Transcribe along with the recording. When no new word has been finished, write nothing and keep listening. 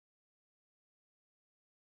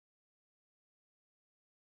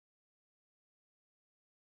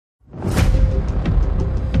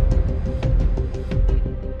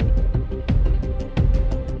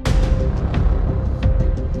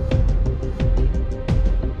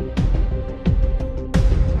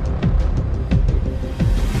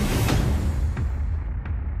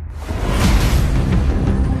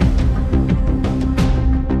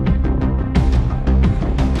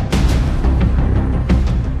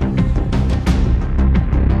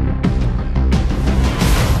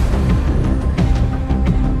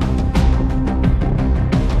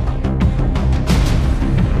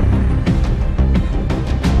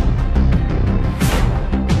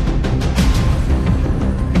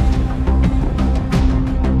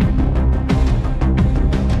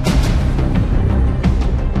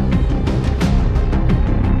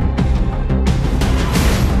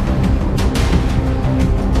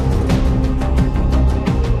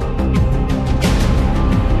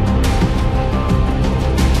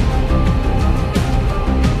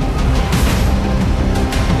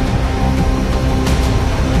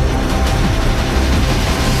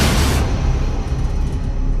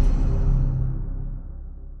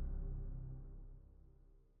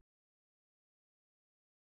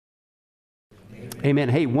Amen.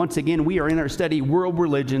 Hey, once again, we are in our study, World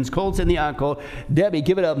Religions, Cults and the Occult. Debbie,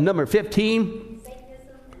 give it up. Number 15. Satanism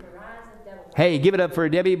and the rise of devil worship. Hey, give it up for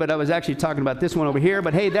Debbie, but I was actually talking about this one over here.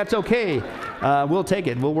 But hey, that's okay. We'll take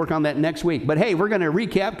it. We'll work on that next week. But hey, we're going to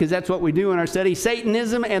recap because that's what we do in our study.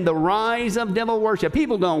 Satanism and the rise of devil worship.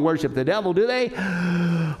 People don't worship the devil, do they?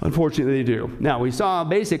 Unfortunately, they do. Now, we saw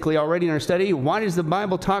basically already in our study, why does the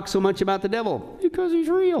Bible talk so much about the devil? Because he's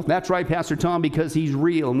real. That's right, Pastor Tom, because he's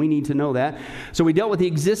real, and we need to know that. So we dealt with the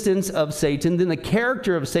existence of Satan, then the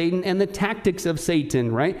character of Satan, and the tactics of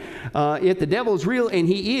Satan, right? If the devil is real, and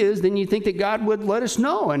he is, then you think that God would let us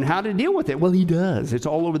know and how to deal with it. Well, he does. It's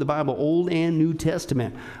all over the Bible, Old and New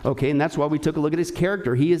Testament. Okay, and that's why we took a look at his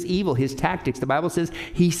character. He is evil, his tactics. The Bible says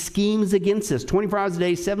he schemes against us 24 hours a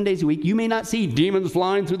day, 7 days a week. You may not see demons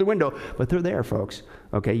flying through the window, but they're there, folks.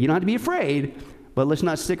 Okay, you don't have to be afraid, but let's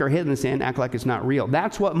not stick our head in the sand and act like it's not real.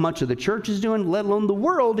 That's what much of the church is doing, let alone the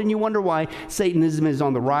world, and you wonder why Satanism is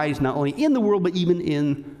on the rise, not only in the world, but even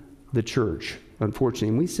in the church, unfortunately.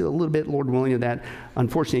 And we see a little bit, Lord willing, of that,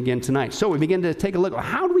 unfortunately, again tonight. So we begin to take a look.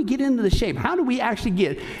 How do we get into the shape? How do we actually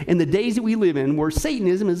get in the days that we live in where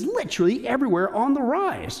Satanism is literally everywhere on the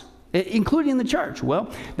rise, including the church? Well,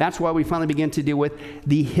 that's why we finally begin to deal with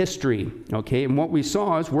the history, okay? And what we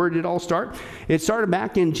saw is, where did it all start? It started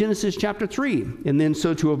back in Genesis chapter 3. And then,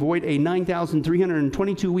 so to avoid a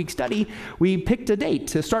 9,322-week study, we picked a date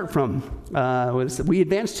to start from. We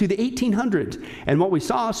advanced to the 1800s. And what we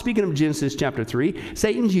saw, speaking of Genesis chapter 3,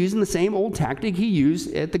 Satan's using the same old tactic he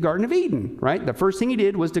used at the Garden of Eden, right? The first thing he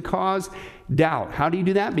did was to cause doubt. How do you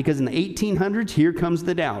do that? Because in the 1800s, here comes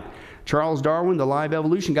the doubt. Charles Darwin, the law of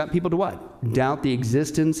evolution, got people to what? Doubt the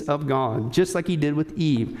existence of God, just like he did with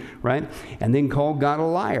Eve, right? And then called God a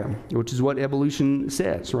liar, which is what evolution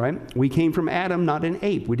says, right? We came from Adam, not an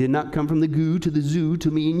ape. We did not come from the goo to the zoo to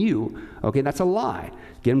me and you. Okay, that's a lie.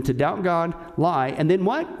 Get them to doubt God, lie, and then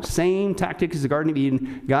what? Same tactic as the Garden of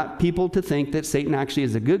Eden. Got people to think that Satan actually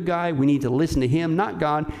is a good guy. We need to listen to him, not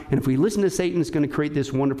God. And if we listen to Satan, it's going to create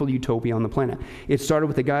this wonderful utopia on the planet. It started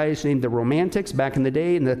with the guys named the Romantics back in the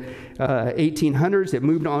day in the 1800s. It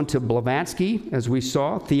moved on to Blavatsky, as we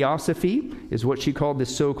saw. Theosophy is what she called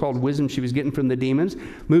this so-called wisdom she was getting from the demons.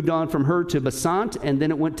 Moved on from her to Besant, and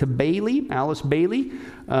then it went to Bailey, Alice Bailey.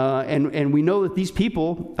 And we know that these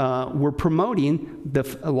people were promoting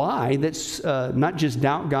the lie that's not just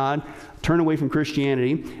doubt God, turn away from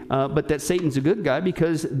Christianity, but that Satan's a good guy,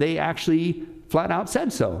 because they actually flat out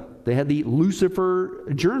said so. They had the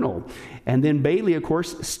Lucifer Journal. And then Bailey, of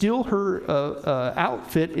course, still her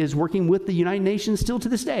outfit is working with the United Nations still to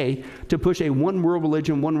this day to push a one world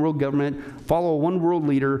religion, one world government, follow a one world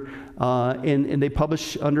leader, and they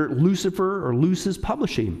publish under Lucifer or Lucis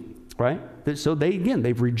Publishing, right? So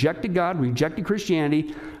they've rejected God, rejected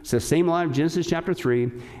Christianity. It's the same lie of Genesis chapter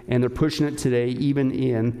 3, and they're pushing it today even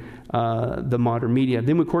in the modern media.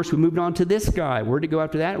 Then, of course, we moved on to this guy. Where did it go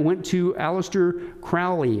after that? It went to Aleister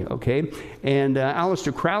Crowley, okay? And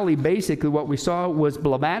Aleister Crowley, basically what we saw was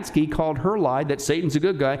Blavatsky called her lie that Satan's a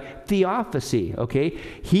good guy, theosophy, okay?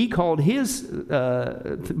 He called his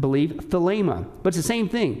belief thelema. But it's the same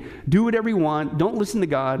thing. Do whatever you want. Don't listen to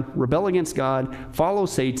God. Rebel against God. Follow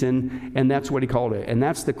Satan. And that's what he called it. And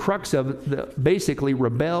that's the crux of basically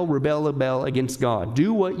rebel against God.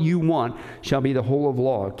 Do what you want shall be the whole of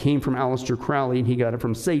law. It came from Aleister Crowley, and he got it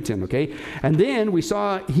from Satan, okay? And then we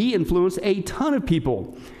saw he influenced a ton of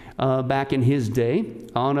people back in his day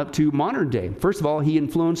on up to modern day. First of all, he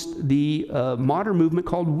influenced the modern movement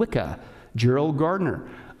called Wicca. Gerald Gardner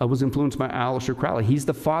was influenced by Aleister Crowley. He's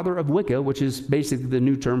the father of Wicca, which is basically the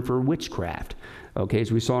new term for witchcraft. Okay,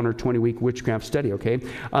 as we saw in our 20-week witchcraft study, okay?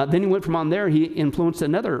 Then he went from on there, he influenced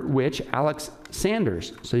another witch, Alex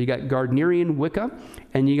Sanders. So you got Gardnerian Wicca,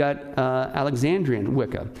 and you got Alexandrian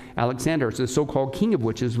Wicca. Alexander, the so-called king of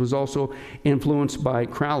witches, was also influenced by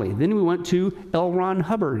Crowley. Then we went to L. Ron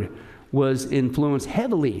Hubbard, was influenced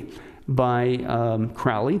heavily by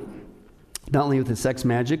Crowley. Not only with the sex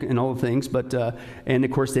magic and all the things, but, and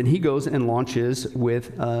of course, then he goes and launches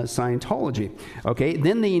with Scientology. Okay,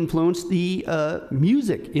 then they influenced the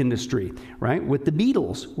music industry, right? With the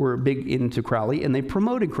Beatles were big into Crowley, and they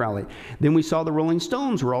promoted Crowley. Then we saw the Rolling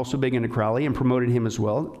Stones were also big into Crowley and promoted him as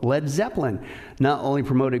well. Led Zeppelin not only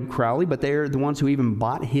promoted Crowley, but they're the ones who even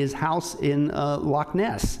bought his house in Loch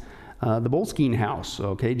Ness. The Boleskine house,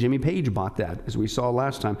 okay? Jimmy Page bought that, as we saw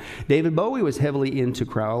last time. David Bowie was heavily into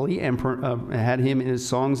Crowley and had him in his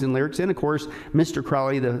songs and lyrics. And, of course, Mr.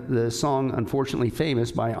 Crowley, the song, unfortunately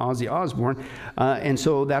famous by Ozzy Osbourne. And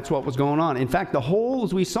so that's what was going on. In fact, the whole,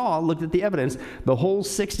 as we saw, looked at the evidence, the whole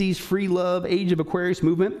 60s free love, Age of Aquarius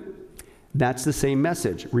movement, That's the same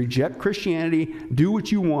message. Reject Christianity, do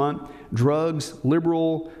what you want, drugs,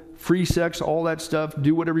 liberal, free sex, all that stuff,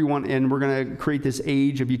 do whatever you want, and we're going to create this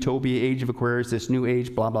age of utopia, age of Aquarius, this new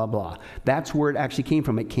age, blah, blah, blah. That's where it actually came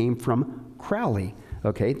from. It came from Crowley.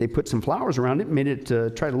 Okay, they put some flowers around it, made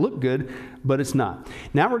it try to look good, but it's not.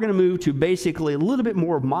 Now we're going to move to basically a little bit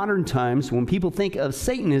more of modern times. When people think of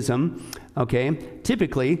Satanism, okay,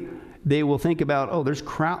 typically they will think about, oh, there's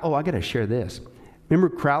Crowley. Oh, I got to share this. Remember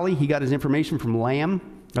Crowley? He got his information from Lamb.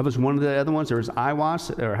 That was one of the other ones. There was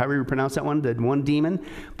Iwas, or however you pronounce that one, the one demon.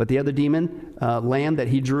 But the other demon, Lamb, that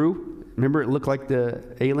he drew, remember, it looked like the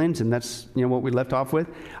aliens, and that's what we left off with.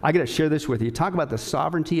 I got to share this with you. Talk about the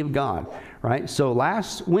sovereignty of God, right? So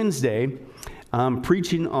last Wednesday,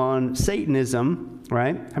 preaching on Satanism,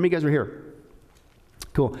 right? How many guys were here?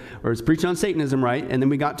 Cool. Or it's preaching on Satanism, right? And then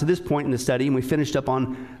we got to this point in the study, and we finished up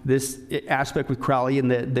on this aspect with Crowley and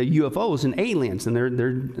the UFOs and aliens and their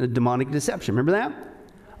demonic deception. Remember that?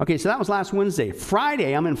 Okay, so that was last Wednesday.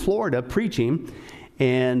 Friday, I'm in Florida preaching,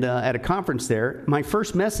 and at a conference there. My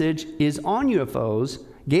first message is on UFOs,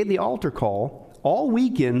 gave the altar call. All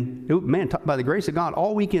weekend, by the grace of God,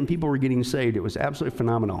 all weekend people were getting saved. It was absolutely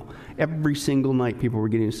phenomenal. Every single night people were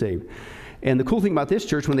getting saved. And the cool thing about this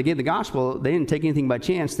church, when they gave the gospel, they didn't take anything by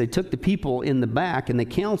chance. They took the people in the back and they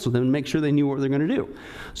counseled them to make sure they knew what they're going to do.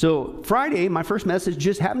 So Friday, my first message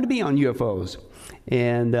just happened to be on UFOs.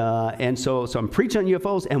 And so I'm preaching on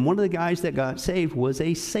UFOs, and one of the guys that got saved was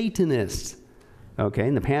a Satanist. Okay,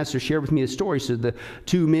 and the pastor shared with me a story. So the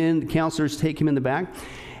two men, counselors, take him in the back.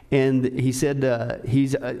 And he said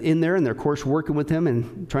he's in there, and they're, of course, working with him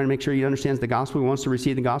and trying to make sure he understands the gospel. He wants to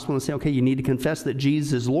receive the gospel and say, okay, you need to confess that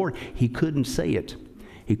Jesus is Lord. He couldn't say it.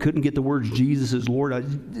 He couldn't get the words, Jesus is Lord.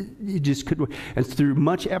 He just couldn't. And through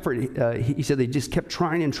much effort, he said they just kept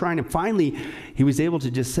trying. And finally, he was able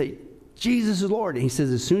to just say, Jesus is Lord. And he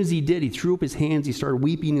says as soon as he did, he threw up his hands. He started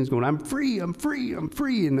weeping. He was going, I'm free, I'm free, I'm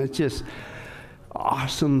free. And it's just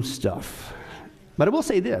awesome stuff. But I will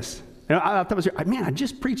say this. I thought, I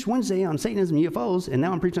just preached Wednesday on Satanism and UFOs, and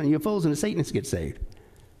now I'm preaching on UFOs, and the Satanists get saved.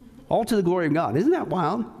 All to the glory of God. Isn't that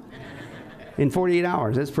wild? In 48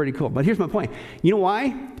 hours. That's pretty cool. But here's my point. You know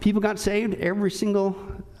why people got saved every single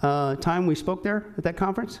time we spoke there at that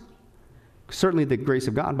conference? Certainly the grace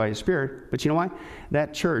of God by His Spirit. But you know why?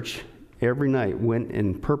 That church every night went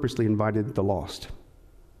and purposely invited the lost.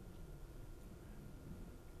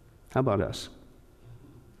 How about us?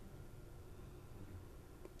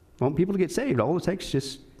 Want people to get saved. All it takes is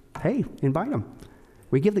just, hey, invite them.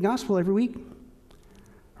 We give the gospel every week,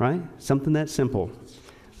 right? Something that simple.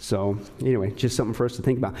 So anyway, just something for us to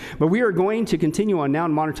think about. But we are going to continue on now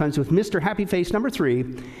in modern times with Mr. Happy Face number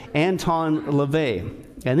 3, Anton LaVey.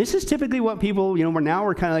 And this is typically what people, we're kind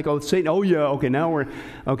of like, oh, Satan, oh yeah,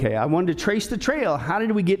 okay, I wanted to trace the trail. How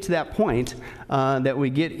did we get to that point that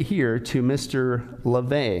we get here to Mr.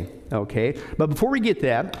 LaVey? Okay, but before we get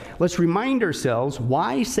that, let's remind ourselves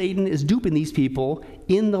why Satan is duping these people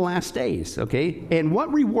in the last days, okay? And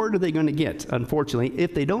what reward are they going to get, unfortunately,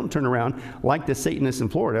 if they don't turn around like the Satanists in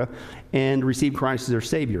Florida and receive Christ as their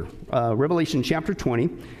Savior? Revelation chapter 20,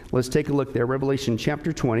 let's take a look there. Revelation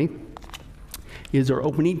chapter 20 is our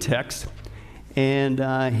opening text. And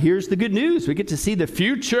here's the good news. We get to see the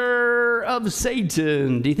future of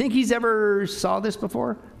Satan. Do you think he's ever saw this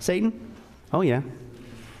before, Satan? Oh, yeah.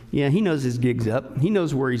 Yeah, he knows his gig's up. He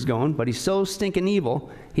knows where he's going, but he's so stinking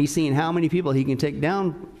evil, he's seeing how many people he can take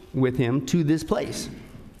down with him to this place,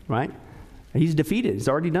 right? He's defeated. It's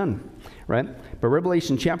already done, right? But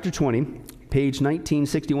Revelation chapter 20, page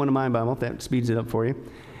 1961 of my Bible, if that speeds it up for you.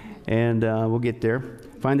 And we'll get there.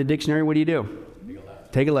 Find the dictionary. What do?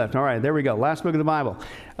 Take a left. All right, there we go. Last book of the Bible.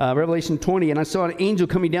 Revelation 20. And I saw an angel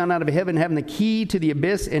coming down out of heaven, having the key to the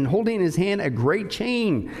abyss, and holding in his hand a great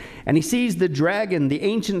chain. And he seized the dragon, the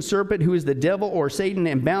ancient serpent, who is the devil or Satan,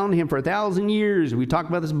 and bound him for 1,000 years. We talked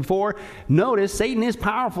about this before. Notice, Satan is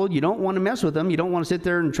powerful. You don't want to mess with him. You don't want to sit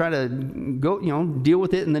there and try to go, deal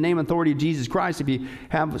with it in the name and authority of Jesus Christ. If you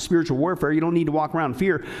have spiritual warfare, you don't need to walk around in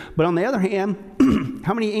fear. But on the other hand,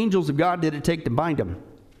 how many angels of God did it take to bind him?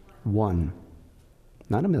 1.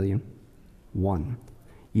 Not 1,000,000. 1.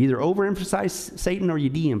 You either overemphasize Satan or you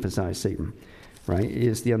de-emphasize Satan, right?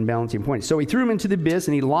 Is the unbalancing point. So he threw him into the abyss,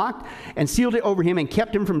 and he locked and sealed it over him and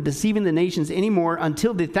kept him from deceiving the nations anymore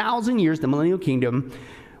until the 1,000 years, the millennial kingdom,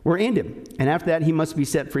 were ended. And after that, he must be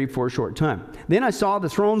set free for a short time. Then I saw the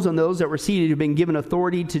thrones on those that were seated who had been given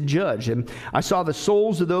authority to judge. And I saw the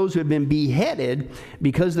souls of those who had been beheaded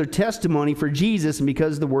because of their testimony for Jesus and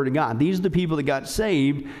because of the word of God. These are the people that got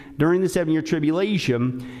saved during the 7-year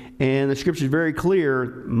tribulation. And the scripture is very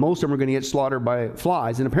clear. Most of them are going to get slaughtered by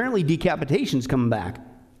flies. And apparently decapitation's coming back.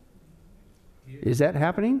 Is that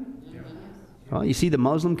happening? Well, you see the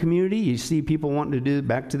Muslim community, you see people wanting to do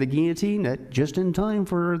back to the guillotine, that just in time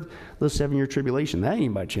for the 7-year tribulation. That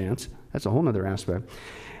ain't by chance. That's a whole other aspect.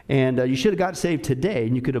 And you should have got saved today,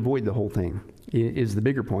 and you could avoid the whole thing, is the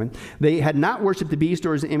bigger point. They had not worshipped the beast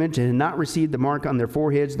or his image, and had not received the mark on their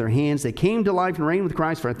foreheads, their hands. They came to life and reigned with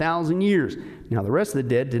Christ for 1,000 years. Now the rest of the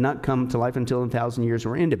dead did not come to life until 1,000 years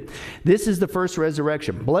were ended. This is the first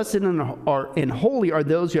resurrection. Blessed and holy are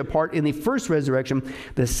those who have part in the first resurrection.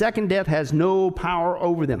 The second death has no power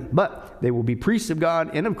over them, but they will be priests of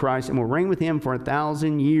God and of Christ, and will reign with him for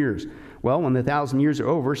 1,000 years. Well, when the 1,000 years are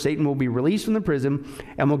over, Satan will be released from the prison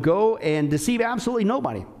and will go and deceive absolutely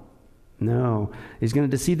nobody. No, he's going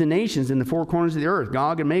to deceive the nations in the four corners of the earth,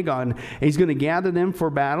 Gog and Magog, and he's going to gather them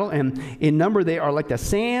for battle, and in number they are like the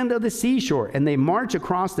sand of the seashore, and they march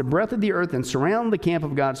across the breadth of the earth and surround the camp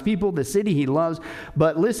of God's people, the city he loves.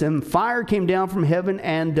 But listen, fire came down from heaven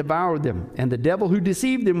and devoured them, and the devil who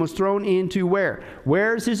deceived them was thrown into where?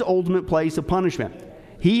 Where's his ultimate place of punishment?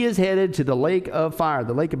 He is headed to the lake of fire,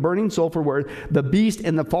 the lake of burning sulfur, where the beast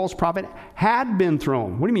and the false prophet had been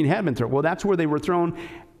thrown. What do you mean had been thrown? Well, that's where they were thrown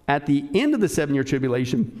at the end of the 7-year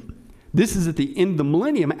tribulation. This is at the end of the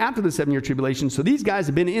millennium after the 7-year tribulation. So these guys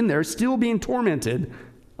have been in there still being tormented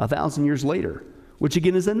 1,000 years later, which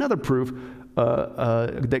again is another proof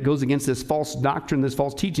that goes against this false doctrine, this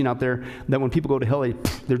false teaching out there, that when people go to hell,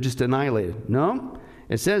 they're just annihilated. No.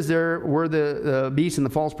 It says there where the beast and the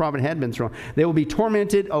false prophet had been thrown. They will be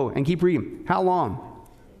tormented. Oh, and keep reading. How long?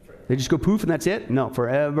 They just go poof and that's it? No,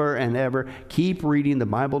 forever and ever. Keep reading. The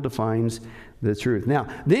Bible defines the truth. Now,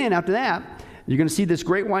 then after that, you're going to see this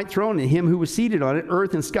great white throne and him who was seated on it.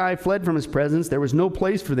 Earth and sky fled from his presence. There was no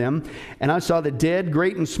place for them. And I saw the dead,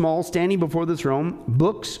 great and small, standing before the throne.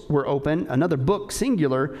 Books were open. Another book,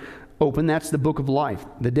 singular, open. That's the book of life.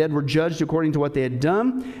 The dead were judged according to what they had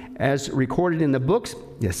done, as recorded in the books.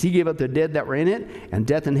 The sea gave up the dead that were in it, and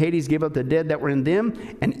death and Hades gave up the dead that were in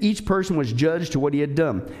them, and each person was judged to what he had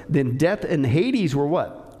done. Then death and Hades were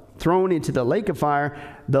what? Thrown into the lake of fire.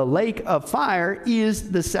 The lake of fire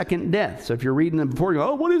is the second death. So if you're reading them before, you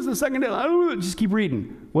go, oh, what is the second death? I don't know. Just keep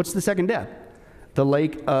reading. What's the second death? The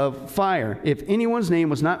lake of fire. If anyone's name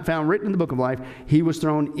was not found written in the book of life, he was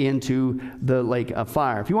thrown into the lake of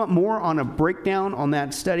fire. If you want more on a breakdown on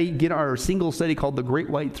that study, get our single study called The Great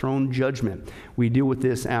White Throne Judgment. We deal with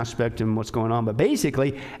this aspect and what's going on. But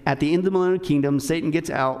basically, at the end of the millennial kingdom, Satan gets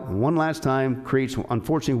out one last time, creates,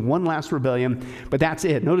 unfortunately, one last rebellion. But that's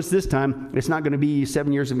it. Notice this time, it's not going to be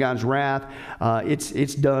 7 years of God's wrath.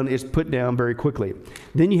 It's done. It's put down very quickly.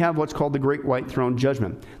 Then you have what's called the Great White Throne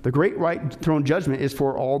Judgment. The Great White Throne Judgment is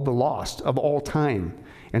for all the lost of all time.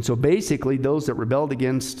 And so basically those that rebelled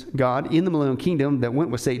against God in the millennial kingdom that went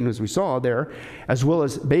with Satan, as we saw there, as well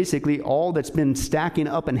as basically all that's been stacking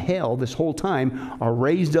up in hell this whole time, are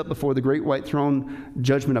raised up before the great white throne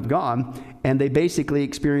judgment of God, and they basically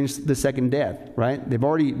experienced the second death, right? They've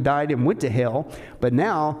already died and went to hell, but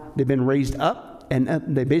now they've been raised up, and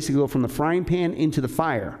they basically go from the frying pan into the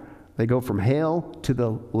fire. They go from hell to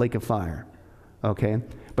the lake of fire, okay?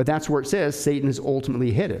 But that's where it says Satan is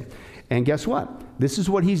ultimately headed. And guess what? This is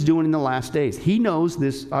what he's doing in the last days. He knows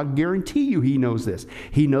this. I guarantee you he knows this.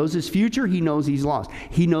 He knows his future. He knows he's lost.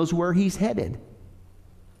 He knows where he's headed.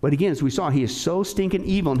 But again, as we saw, he is so stinking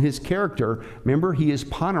evil in his character. Remember, he is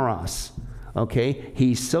Poneros. Okay?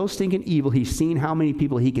 He's so stinking evil. He's seen how many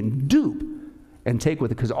people he can dupe and take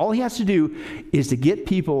with it. Because all he has to do is to get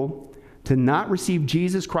people to not receive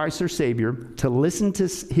Jesus Christ their Savior, to listen to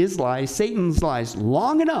his lies, Satan's lies,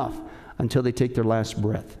 long enough until they take their last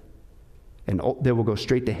breath. And they will go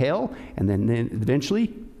straight to hell, and then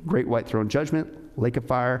eventually, great white throne judgment, lake of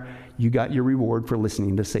fire. You got your reward for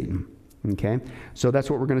listening to Satan. Okay? So that's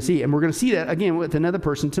what we're going to see. And we're going to see that, again, with another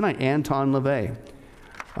person tonight, Anton LaVey.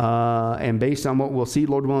 And based on what we'll see,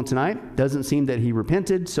 Lord willing, tonight, doesn't seem that he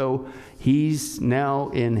repented, so he's now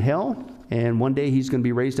in hell. And one day he's going to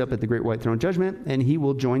be raised up at the great white throne judgment, and he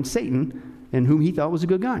will join Satan, and whom he thought was a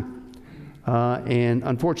good guy. And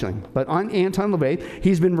unfortunately. But on Anton LaVey,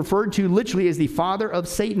 he's been referred to literally as the father of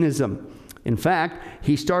Satanism. In fact,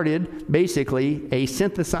 he started basically a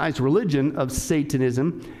synthesized religion of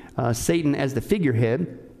Satanism, Satan as the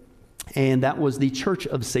figurehead, and that was the Church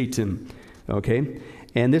of Satan. Okay?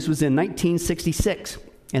 And this was in 1966.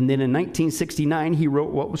 And then in 1969, he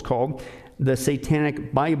wrote what was called the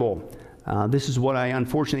Satanic Bible. This is what I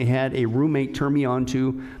unfortunately had a roommate turn me on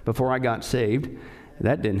to before I got saved.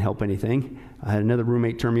 That didn't help anything. I had another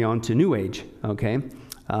roommate turn me on to New Age, okay?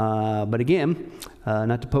 But again,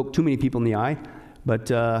 not to poke too many people in the eye, but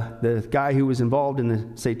the guy who was involved in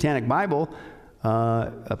the Satanic Bible,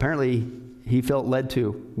 apparently he felt led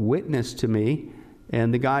to witness to me.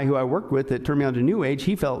 And the guy who I worked with that turned me on to New Age,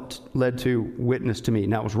 he felt led to witness to me.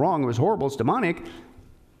 Now, it was wrong. It was horrible. It's demonic.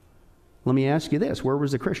 Let me ask you this. Where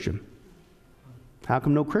was the Christian? How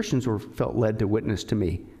come no Christians felt led to witness to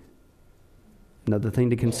me? Another thing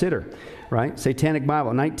to consider, right? Satanic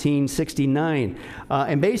Bible, 1969.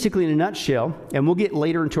 And basically, in a nutshell, and we'll get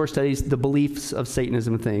later into our studies the beliefs of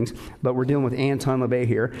Satanism and things, but we're dealing with Anton LaVey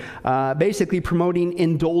here. Basically promoting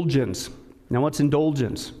indulgence. Now, what's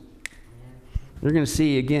indulgence? You're going to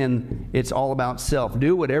see, again, it's all about self.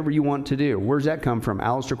 Do whatever you want to do. Where's that come from?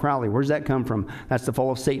 Aleister Crowley. Where's that come from? That's the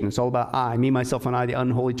fall of Satan. It's all about I, me, myself, and I, the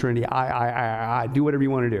unholy trinity. I. Do whatever you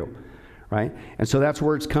want to do. Right? And so that's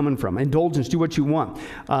where it's coming from. Indulgence, do what you want.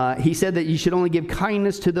 He said that you should only give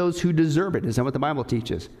kindness to those who deserve it. Is that what the Bible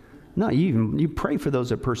teaches? No, you pray for those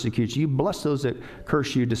that persecute you. You bless those that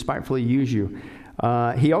curse you, despitefully use you.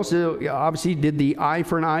 He also obviously did the eye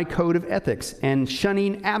for an eye code of ethics and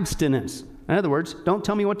shunning abstinence. In other words, don't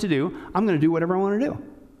tell me what to do. I'm going to do whatever I want to do.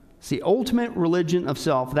 It's the ultimate religion of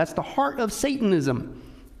self. That's the heart of Satanism.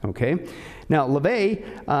 Okay? Now,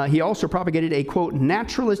 LaVey, he also propagated a, quote,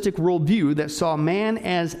 naturalistic worldview that saw man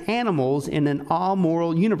as animals in an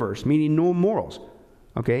amoral universe, meaning no morals.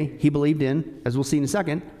 Okay? He believed in, as we'll see in a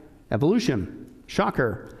second, evolution.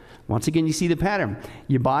 Shocker. Once again, you see the pattern.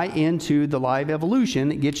 You buy into the lie of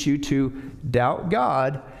evolution. It gets you to doubt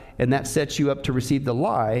God, and that sets you up to receive the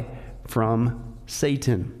lie from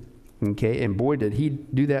Satan. Okay? And boy, did he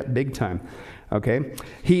do that big time. Okay.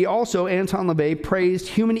 He also, Anton LaVey, praised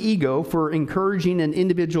human ego for encouraging an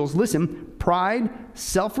individual's, listen, pride,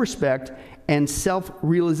 self-respect, and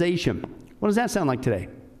self-realization. What does that sound like today?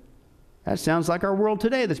 That sounds like our world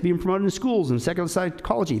today that's being promoted in schools and secular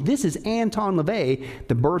psychology. This is Anton LaVey,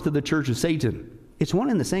 the birth of the Church of Satan. It's one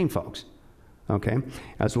and the same, folks. Okay,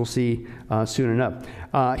 as we'll see soon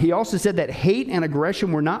enough. He also said that hate and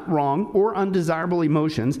aggression were not wrong or undesirable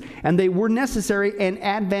emotions, and they were necessary and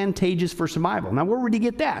advantageous for survival. Now, where would he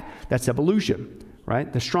get that? That's evolution,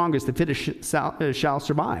 right? The strongest, the fittest shall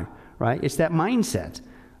survive, right? It's that mindset,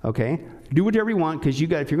 okay? Do whatever you want, because if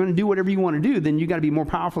you're going to do whatever you want to do, then you got to be more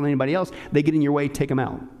powerful than anybody else. They get in your way, take them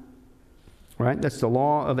out. Right? That's the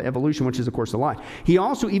law of evolution, which is, of course, a lie. He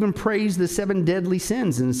also even praised the 7 deadly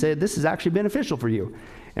sins and said this is actually beneficial for you.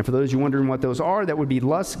 And for those of you wondering what those are, that would be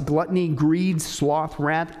lust, gluttony, greed, sloth,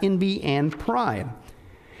 wrath, envy, and pride.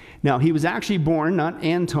 Now, he was actually born, not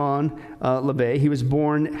Anton LaVey, he was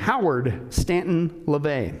born Howard Stanton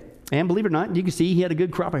LaVey. And believe it or not, you can see he had a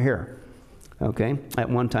good crop of hair. Okay, at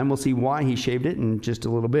one time. We'll see why he shaved it in just a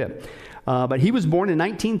little bit. But he was born in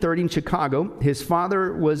 1930 in Chicago. His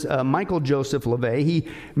father was Michael Joseph LaVey. He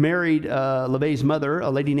married LaVey's mother,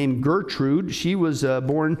 a lady named Gertrude. She was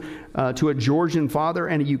born to a Georgian father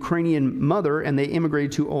and a Ukrainian mother, and they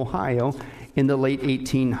immigrated to Ohio in the late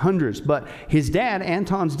 1800s. But his dad,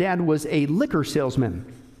 Anton's dad, was a liquor salesman.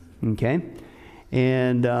 Okay?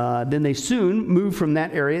 And then they soon moved from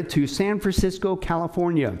that area to San Francisco,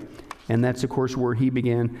 California. And that's, of course, where he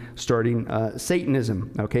began starting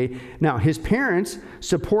Satanism, okay? Now, his parents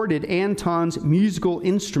supported Anton's musical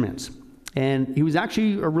instruments. And he was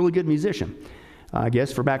actually a really good musician, I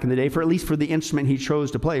guess, for back in the day, for at least for the instrument he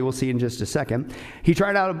chose to play. We'll see in just a second. He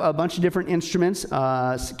tried out a bunch of different instruments,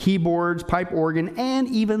 keyboards, pipe organ, and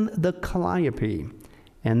even the calliope.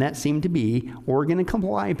 And that seemed to be, organ and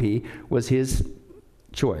calliope was his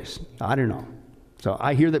choice. I don't know. So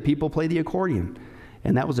I hear that people play the accordion.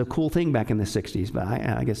 And that was a cool thing back in the 60s, but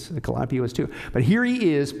I guess the calliope was too. But here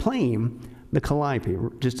he is playing the calliope.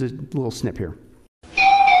 Just a little snip here.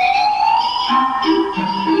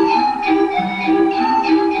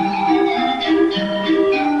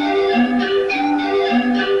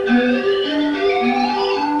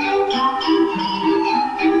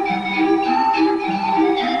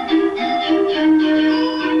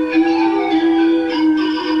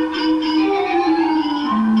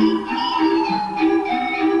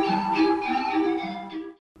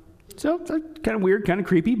 So it's kind of weird, kind of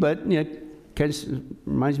creepy, but you know, kind of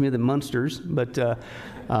reminds me of the Munsters. But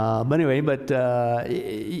anyway,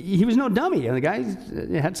 he was no dummy. And the guy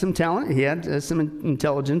had some talent. He had some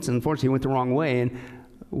intelligence. And unfortunately, he went the wrong way. And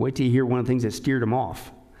wait till you hear one of the things that steered him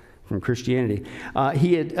off from Christianity.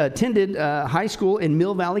 He had attended high school in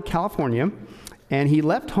Mill Valley, California. And he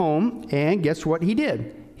left home. And guess what he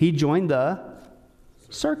did? He joined the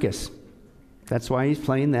circus. That's why he's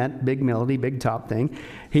playing that big melody, big top thing.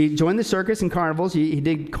 He joined the circus and carnivals. He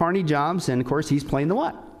did carny jobs, and of course, he's playing the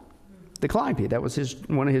what? the Calliope. That was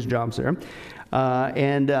one of his jobs there.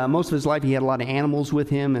 And most of his life, he had a lot of animals with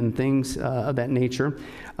him and things of that nature.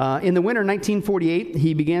 In the winter of 1948,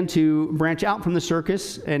 he began to branch out from the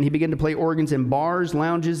circus, and he began to play organs in bars,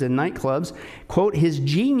 lounges, and nightclubs. Quote, his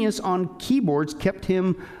genius on keyboards kept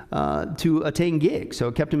him to attain gigs, so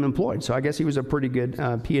it kept him employed. So I guess he was a pretty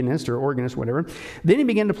good pianist or organist, whatever. Then he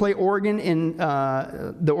began to play organ in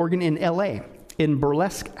the organ in L.A., in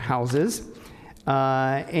burlesque houses.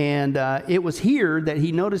 And it was here that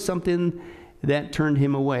he noticed something that turned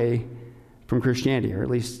him away from Christianity, or at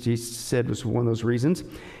least he said was one of those reasons.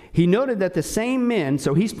 He noted that the same men,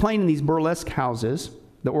 so he's playing in these burlesque houses,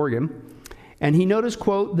 the organ, and he noticed,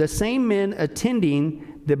 quote, the same men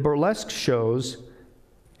attending the burlesque shows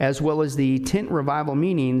as well as the tent revival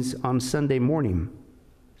meetings on Sunday morning.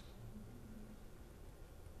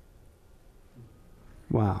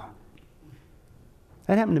 Wow.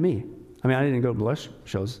 That happened to me. I mean, I didn't go to burlesque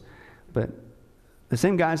shows, but the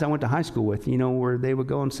same guys I went to high school with, you know, where they would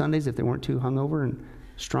go on Sundays if they weren't too hungover and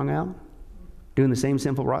strung out, doing the same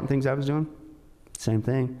sinful, rotten things I was doing. Same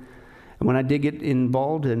thing. And when I did get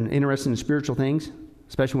involved and interested in spiritual things,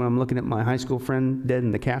 especially when I'm looking at my high school friend dead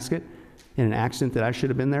in the casket in an accident that I should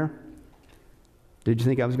have been there, did you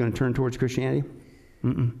think I was going to turn towards Christianity?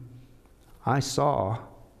 I saw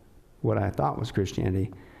what I thought was Christianity,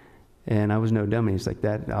 and I was no dummy. It's like,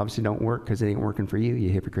 that obviously don't work because it ain't working for you, you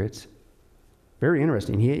hypocrites. Very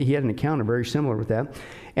interesting. He had an encounter very similar with that.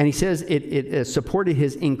 And he says it supported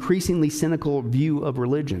his increasingly cynical view of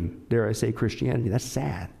religion. Dare I say Christianity. That's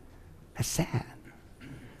sad. That's sad.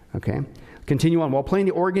 Okay. Continue on. While playing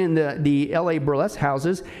the organ in the L.A. burlesque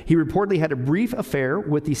houses, he reportedly had a brief affair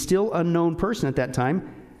with the still unknown person at that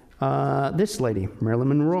time, this lady, Marilyn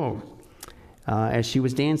Monroe, as she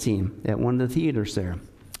was dancing at one of the theaters there.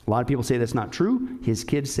 A lot of people say that's not true. His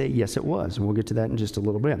kids say, yes, it was. And we'll get to that in just a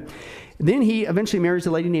little bit. Then he eventually marries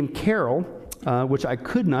a lady named Carol, which I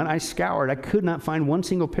could not find one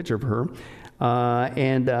single picture of her.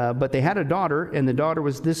 But they had a daughter, and the daughter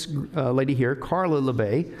was this lady here, Carla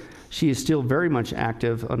LaVey. She is still very much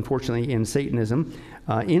active, unfortunately, in Satanism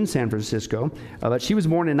in San Francisco. But she was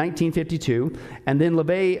born in 1952. And then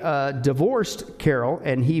LaVey divorced Carol,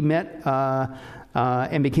 and he met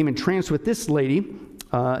and became entranced with this lady,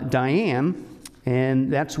 Diane,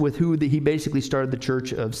 and that's with who he basically started the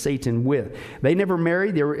Church of Satan with. They never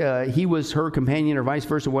married. He was her companion or vice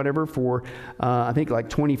versa, whatever, for I think like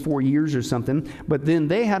 24 years or something. But then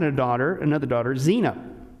they had another daughter, Zena.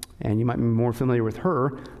 And you might be more familiar with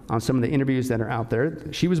her on some of the interviews that are out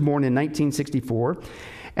there. She was born in 1964.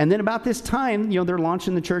 And then about this time, they're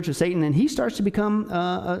launching the Church of Satan, and he starts to become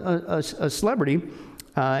a celebrity.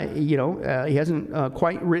 He hasn't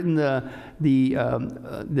quite written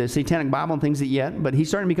the Satanic Bible and things yet, but he's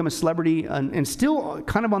starting to become a celebrity and still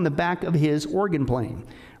kind of on the back of his organ playing,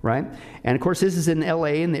 right? And of course, this is in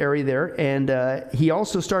L.A., in the area there, and he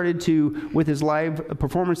also started to, with his live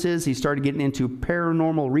performances, he started getting into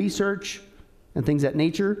paranormal research and things of that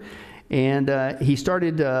nature. And he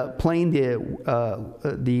started playing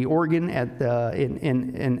the organ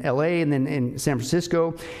in L.A. and then in San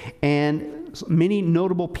Francisco, and many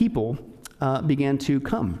notable people began to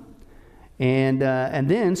come. And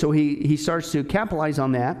then, so he starts to capitalize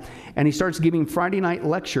on that, and he starts giving Friday night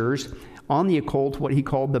lectures on the occult, what he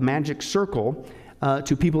called the magic circle,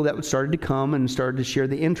 to people that started to come and started to share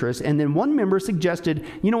the interest. And then one member suggested,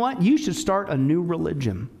 you know what, you should start a new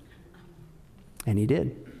religion. And he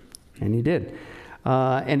did.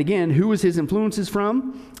 And again, who was his influences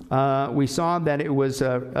from? We saw that it was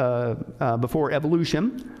before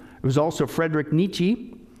evolution. It was also Friedrich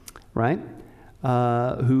Nietzsche, right?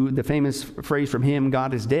 Who the famous phrase from him,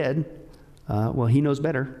 God is dead. Well, he knows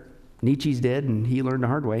better. Nietzsche's dead, and he learned the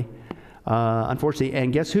hard way. Unfortunately,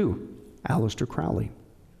 and guess who? Aleister Crowley.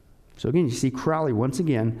 So again, you see Crowley once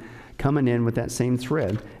again coming in with that same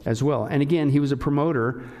thread as well. And again, he was a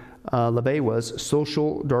promoter. LaVey was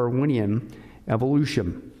social Darwinian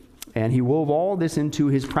evolution. And he wove all this into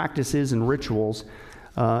his practices and rituals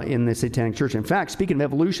in the Satanic Church. In fact, speaking of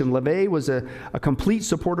evolution, LaVey was a complete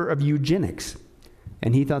supporter of eugenics.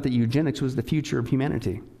 And he thought that eugenics was the future of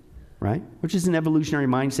humanity, right? Which is an evolutionary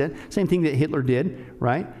mindset. Same thing that Hitler did,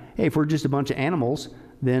 right? Hey, if we're just a bunch of animals,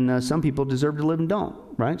 then some people deserve to live and don't,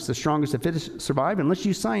 right? It's the strongest and fittest survive, and let's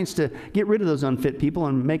use science to get rid of those unfit people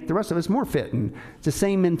and make the rest of us more fit. And it's the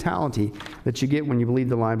same mentality that you get when you believe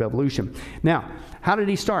the lie of evolution. Now, how did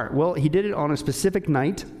he start? Well, he did it on a specific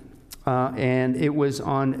night, and it was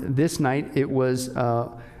on this night. It was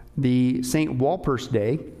the St. Walpurgis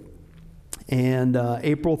Day, and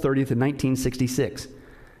April 30th of 1966.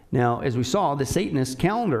 Now, as we saw, the Satanist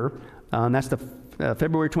calendar, that's the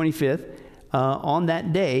February 25th. On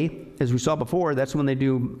that day, as we saw before, that's when they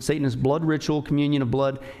do Satanist blood ritual, communion of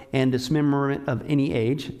blood, and dismemberment of any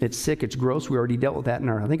age. It's sick, it's gross. We already dealt with that in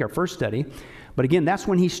our first study. But again, that's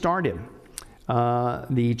when he started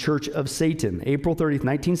the Church of Satan, April 30th,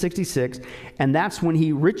 1966. And that's when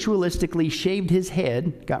he ritualistically shaved his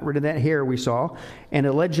head, got rid of that hair we saw, and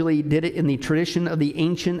allegedly did it in the tradition of the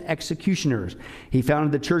ancient executioners. He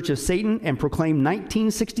founded the Church of Satan and proclaimed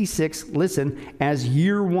 1966, listen, as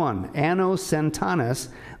year one, Anno Santanus,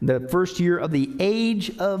 the first year of the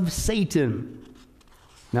Age of Satan.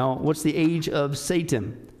 Now, what's the Age of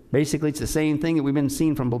Satan? Basically, it's the same thing that we've been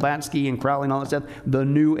seeing from Blavatsky and Crowley and all that stuff. The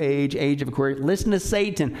New Age, Age of Aquarius. Listen to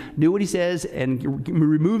Satan. Do what he says and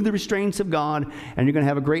remove the restraints of God, and you're going to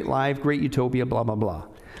have a great life, great utopia, blah, blah, blah.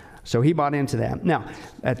 So he bought into that. Now,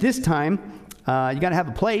 at this time, you got to have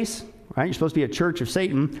a place, right? You're supposed to be a Church of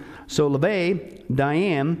Satan. So LaVey,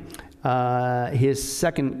 Diane, his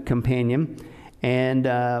second companion, and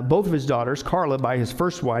both of his daughters, Carla by his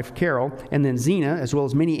first wife, Carol, and then Zena, as well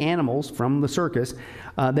as many animals from the circus,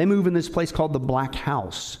 they move in this place called the Black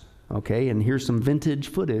House. Okay, and here's some vintage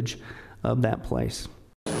footage of that place.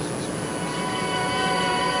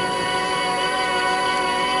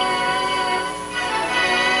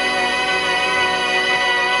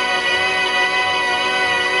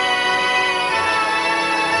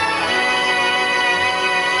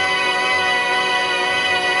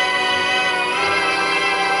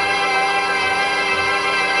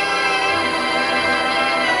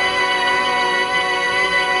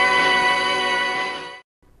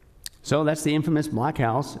 So that's the infamous Black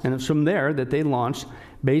House, and it's from there that they launched,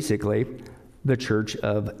 basically, the Church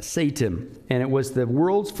of Satan. And it was the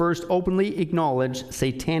world's first openly acknowledged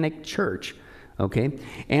satanic church. Okay?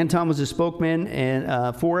 Anton was a spokesman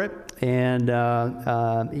for it, and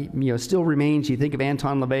still remains. You think of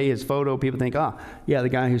Anton LaVey, his photo, people think, the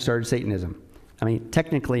guy who started Satanism. I mean,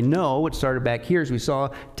 technically, no. It started back here, as we saw,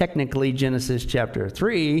 technically Genesis chapter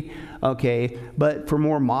 3, okay, but for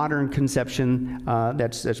more modern conception,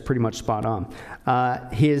 that's pretty much spot on.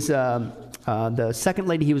 The second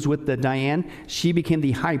lady he was with, the Diane, she became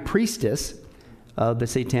the high priestess of the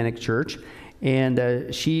Satanic Church,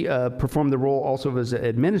 and she performed the role also as an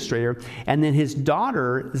administrator. And then his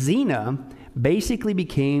daughter, Zena, basically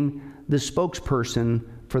became the spokesperson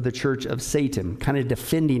for the Church of Satan, kind of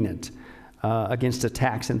defending it against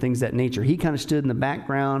attacks and things of that nature. He kind of stood in the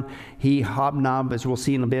background. He hobnobbed, as we'll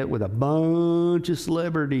see in a bit, with a bunch of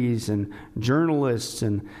celebrities and journalists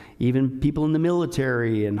and even people in the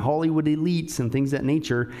military and Hollywood elites and things of that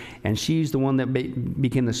nature. And she's the one that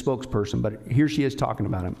became the spokesperson. But here she is talking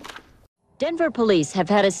about him. Denver police have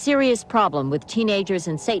had a serious problem with teenagers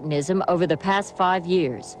and Satanism over the past 5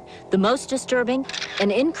 years. The most disturbing, an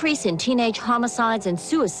increase in teenage homicides and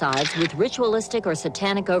suicides with ritualistic or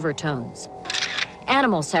satanic overtones.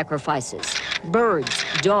 Animal sacrifices, birds,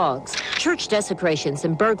 dogs, church desecrations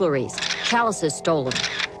and burglaries, chalices stolen.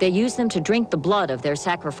 They use them to drink the blood of their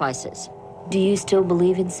sacrifices. Do you still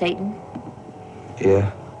believe in Satan?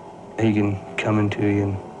 Yeah, he can come into you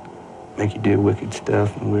and make you do wicked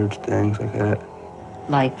stuff and weird things like that.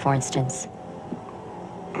 Like, for instance?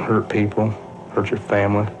 Hurt people, hurt your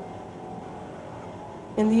family.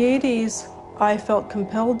 In the 80s, I felt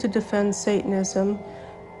compelled to defend Satanism,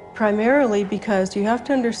 primarily because you have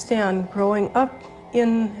to understand, growing up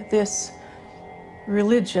in this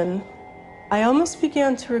religion, I almost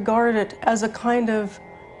began to regard it as a kind of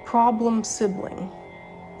problem sibling.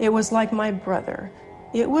 It was like my brother.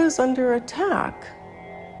 It was under attack.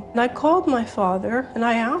 And I called my father and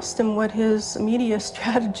I asked him what his media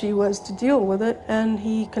strategy was to deal with it, and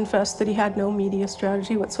he confessed that he had no media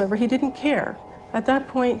strategy whatsoever. He didn't care. At that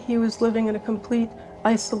point, he was living in a complete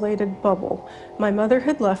isolated bubble. My mother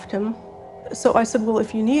had left him, so I said, well,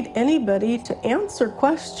 if you need anybody to answer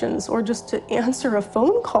questions or just to answer a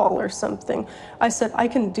phone call or something, I said, I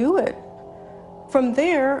can do it. From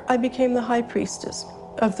there, I became the high priestess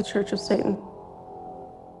of the Church of Satan.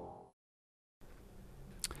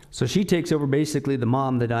 So she takes over basically the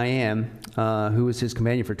mom, the Diane, who was his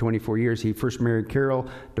companion for 24 years. He first married Carol,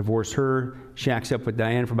 divorced her, shacks up with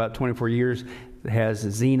Diane for about 24 years, has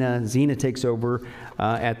Zena. Zena takes over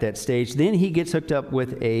at that stage. Then he gets hooked up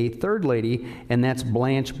with a third lady, and that's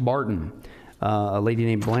Blanche Barton, a lady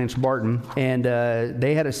named Blanche Barton. And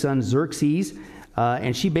they had a son, Xerxes,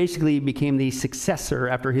 and she basically became the successor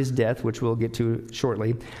after his death, which we'll get to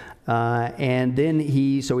shortly. And then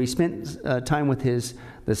he spent time with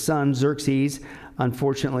the son Xerxes,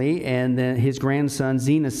 unfortunately, and then his grandson,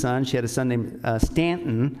 Zena's son. She had a son named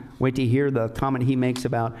Stanton. Wait to hear the comment he makes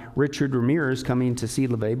about Richard Ramirez coming to see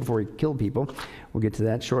LaVey before he killed people. We'll get to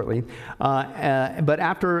that shortly. But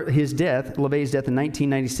after his death, LaVey's death in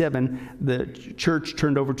 1997, the church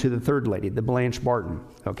turned over to the third lady, the Blanche Barton.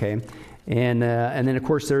 Okay, and then of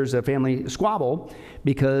course there's a family squabble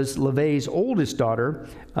because LaVey's oldest daughter,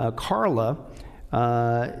 Carla,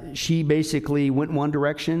 she basically went one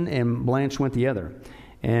direction and Blanche went the other.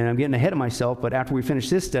 And I'm getting ahead of myself, but after we finish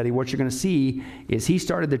this study, what you're going to see is he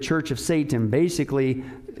started the Church of Satan. Basically,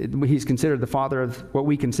 he's considered the father of what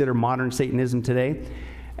we consider modern Satanism today.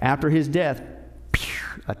 After his death,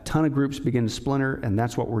 a ton of groups begin to splinter, and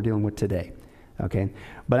that's what we're dealing with today. Okay,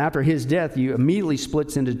 but after his death, he immediately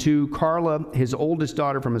splits into two. Carla, his oldest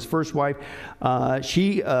daughter from his first wife,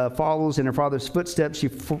 she follows in her father's footsteps. She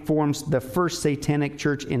forms the first satanic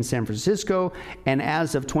church in San Francisco, and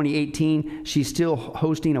as of 2018, she's still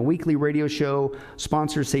hosting a weekly radio show,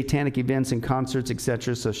 sponsors satanic events and concerts,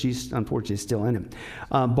 etc. So she's unfortunately still in it.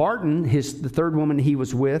 Barton, the third woman he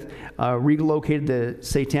was with, relocated the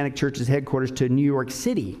satanic church's headquarters to New York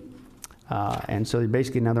City. And so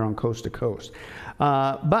basically now they're on coast to coast.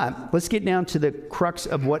 But let's get down to the crux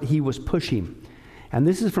of what he was pushing. And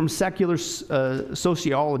this is from secular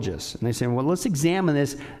sociologists. And they say, well, let's examine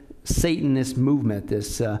this Satanist movement,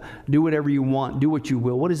 this do whatever you want, do what you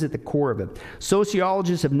will. What is at the core of it?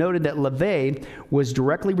 Sociologists have noted that LaVey was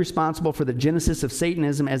directly responsible for the genesis of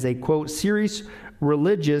Satanism as a, quote, serious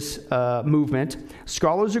religious movement.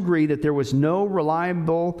 Scholars agree that there was no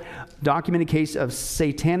reliable documented case of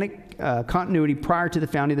satanic continuity prior to the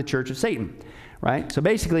founding of the Church of Satan, right? So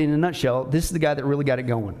basically, in a nutshell, this is the guy that really got it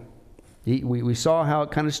going. We saw how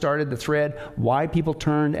it kind of started, the thread, why people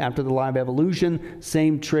turned after the live evolution,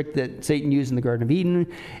 same trick that Satan used in the Garden of Eden,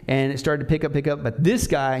 and it started to pick up, but this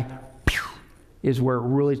guy is where it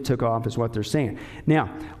really took off, is what they're saying.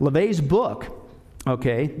 Now, LaVey's book,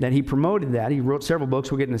 okay, that he promoted that. He wrote several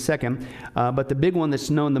books. We'll get in a second. But the big one that's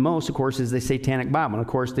known the most, of course, is the Satanic Bible. And,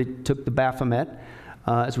 of course, they took the Baphomet,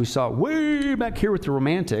 as we saw way back here with the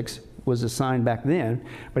Romantics, was a sign back then.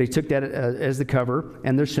 But he took that as the cover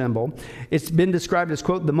and their symbol. It's been described as,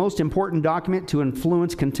 quote, the most important document to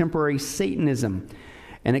influence contemporary Satanism.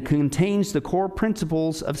 And it contains the core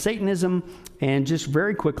principles of Satanism. And just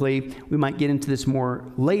very quickly, we might get into this more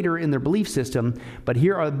later in their belief system, but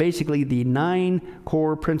here are basically the 9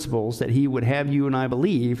 core principles that he would have you and I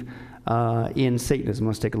believe in Satanism.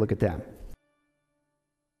 Let's take a look at that.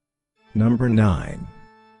 Number 9.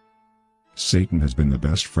 Satan has been the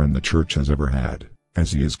best friend the church has ever had,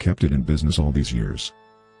 as he has kept it in business all these years.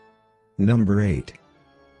 Number 8.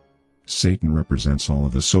 Satan represents all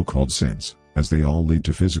of the so-called sins, as they all lead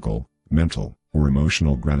to physical, mental, or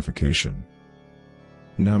emotional gratification.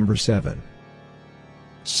 Number 7.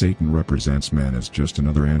 Satan represents man as just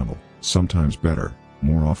another animal, sometimes better,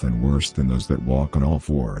 more often worse than those that walk on all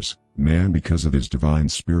fours. Man, because of his divine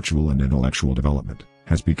spiritual and intellectual development,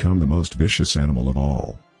 has become the most vicious animal of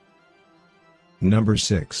all. Number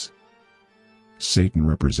 6. Satan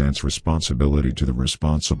represents responsibility to the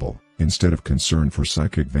responsible, instead of concern for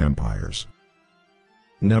psychic vampires.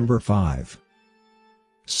 Number 5.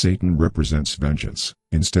 Satan represents vengeance,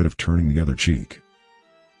 instead of turning the other cheek.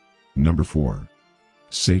 Number 4.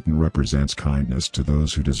 Satan represents kindness to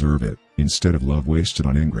those who deserve it, instead of love wasted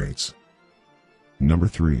on ingrates. Number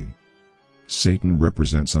 3. Satan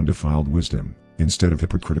represents undefiled wisdom, instead of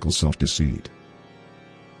hypocritical self-deceit.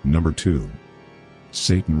 Number 2.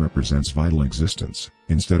 Satan represents vital existence,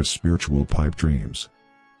 instead of spiritual pipe dreams.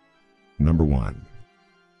 Number 1.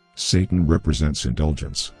 Satan represents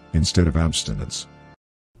indulgence, instead of abstinence.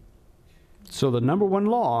 So the number 1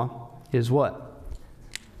 law is what?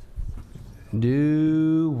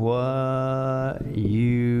 Do what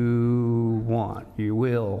you want. You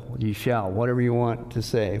will, you shall, whatever you want to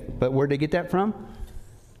say. But where'd they get that from?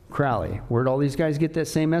 Crowley. Where'd all these guys get that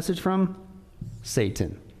same message from?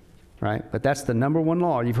 Satan. Right? But that's the number 1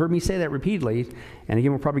 law. You've heard me say that repeatedly, and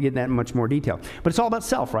again, we'll probably get that in much more detail. But it's all about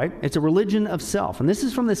self, right? It's a religion of self. And this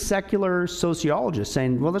is from the secular sociologist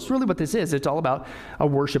saying, well, that's really what this is. It's all about a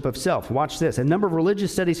worship of self. Watch this. A number of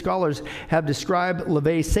religious study scholars have described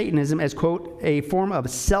LaVey's Satanism as, quote, a form of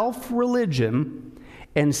self-religion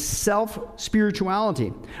and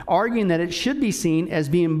self-spirituality, arguing that it should be seen as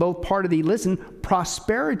being both part of the, listen,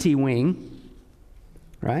 prosperity wing,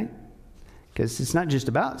 right? Because it's not just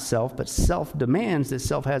about self, but self demands that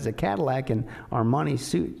self has a Cadillac and Armani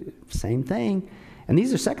suit. Same thing. And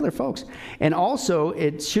these are secular folks. And also,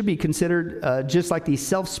 it should be considered just like the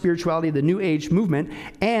self-spirituality of the New Age movement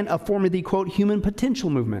and a form of the, quote, human potential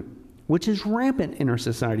movement, which is rampant in our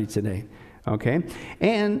society today. Okay?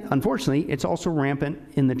 And unfortunately, it's also rampant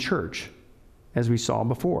in the church, as we saw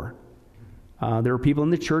before. There are people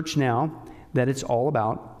in the church now that it's all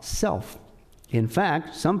about self. In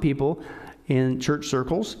fact, some people in church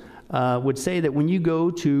circles would say that when you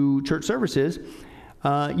go to church services,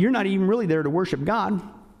 you're not even really there to worship God.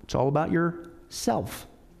 It's all about yourself.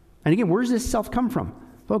 And again, where does this self come from?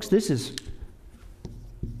 Folks, this is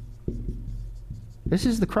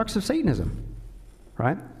the crux of Satanism,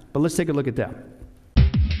 right? But let's take a look at that.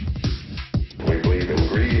 We believe in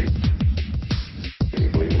greed. We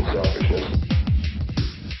believe in selfishness.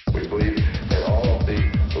 We believe in all of the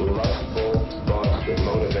lustful thoughts that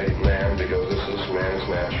motivate man because this is man's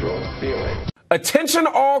natural feeling. Attention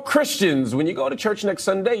all Christians. When you go to church next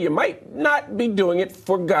Sunday, you might not be doing it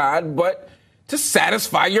for God, but to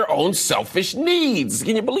satisfy your own selfish needs.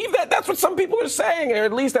 Can you believe that? That's what some people are saying, or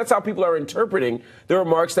at least that's how people are interpreting the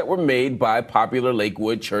remarks that were made by popular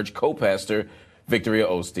Lakewood Church co-pastor Victoria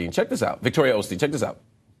Osteen. Check this out. Victoria Osteen, check this out.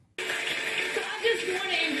 So I just want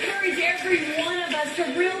to encourage every one of us to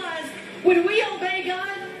realize when we obey God,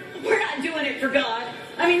 we're not doing it for God.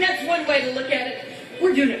 I mean, that's one way to look at it.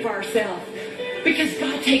 We're doing it for ourselves. Because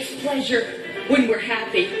God takes pleasure when we're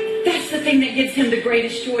happy. That's the thing that gives him the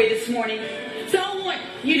greatest joy this morning. So I want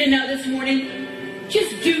you to know this morning,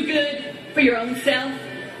 just do good for your own self.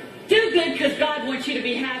 Do good because God wants you to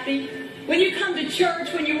be happy. When you come to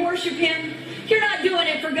church, when you worship him, you're not doing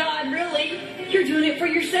it for God, really. You're doing it for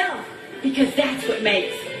yourself. Because that's what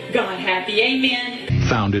makes God happy. Amen.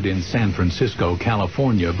 Founded in San Francisco,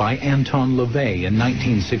 California by Anton LaVey in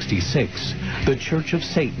 1966, the Church of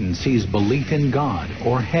Satan sees belief in God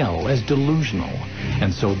or hell as delusional,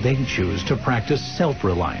 and so they choose to practice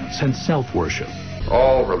self-reliance and self-worship.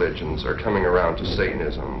 All religions are coming around to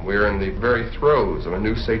Satanism. We're in the very throes of a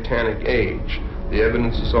new satanic age. The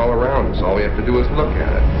evidence is all around us. All we have to do is look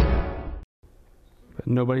at it. But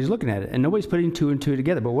nobody's looking at it, and nobody's putting two and two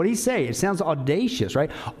together. But what did he say? It sounds audacious, right?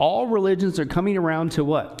 All religions are coming around to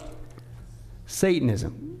what?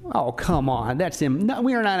 Satanism. Oh, come on. That's him. No,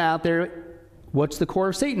 we are not out there. What's the core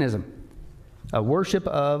of Satanism? A worship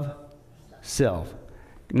of self.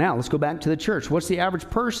 Now, let's go back to the church. What's the average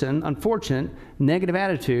person, unfortunate, negative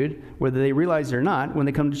attitude, whether they realize it or not, when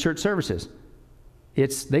they come to church services?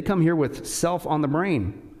 They come here with self on the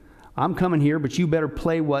brain. I'm coming here, but you better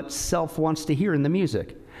play what self wants to hear in the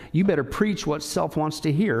music. You better preach what self wants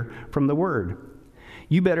to hear from the Word.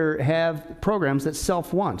 You better have programs that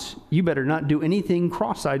self wants. You better not do anything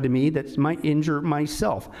cross-eyed to me that might injure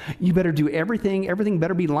myself. You better do everything. Everything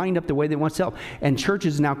better be lined up the way they want self. And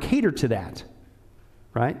churches now cater to that,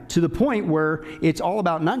 right? To the point where it's all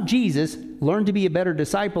about not Jesus, learn to be a better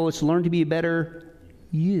disciple. It's learn to be a better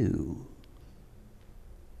you.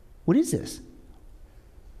 What is this?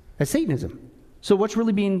 That's Satanism. So what's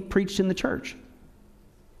really being preached in the church?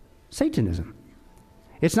 Satanism.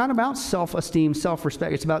 It's not about self-esteem,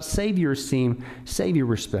 self-respect. It's about Savior esteem, Savior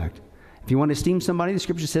respect. If you want to esteem somebody, the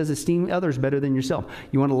Scripture says esteem others better than yourself.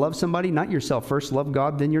 You want to love somebody, not yourself first, love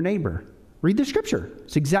God, then your neighbor. Read the Scripture.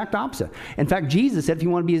 It's the exact opposite. In fact, Jesus said if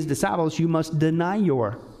you want to be his disciples, you must deny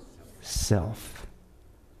yourself.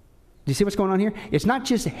 Do you see what's going on here? It's not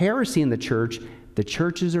just heresy in the church. The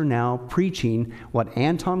churches are now preaching what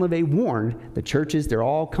Anton LaVey warned. The churches, they're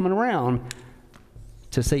all coming around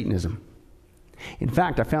to Satanism. In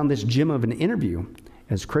fact, I found this gem of an interview.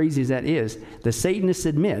 As crazy as that is, the Satanists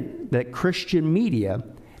admit that Christian media,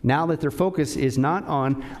 now that their focus is not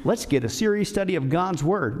on, let's get a serious study of God's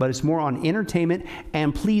Word, but it's more on entertainment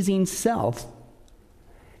and pleasing self,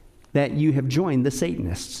 that you have joined the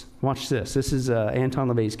Satanists. Watch this. This is Anton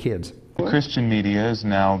LaVey's kids. Christian media is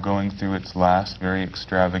now going through its last very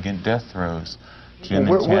extravagant death throes. Jim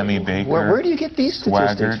and Tammy Baker, where do you get these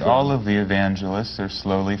statistics from? All of the evangelists are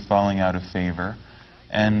slowly falling out of favor.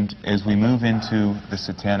 And as we move into the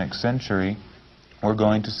satanic century, we're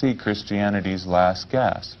going to see Christianity's last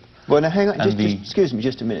gasp. Well, now hang on. Excuse me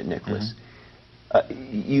just a minute, Nicholas.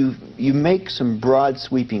 You make some broad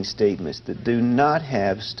sweeping statements that do not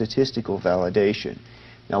have statistical validation.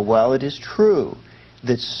 Now, while it is true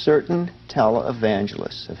that certain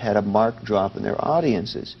televangelists have had a marked drop in their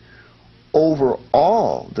audiences,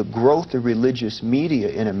 overall, the growth of religious media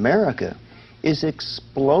in America is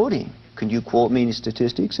exploding. Can you quote me any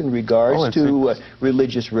statistics in regards Oh, to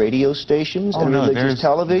religious radio stations Oh, and no, religious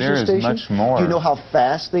television there is stations? much more. Do you know how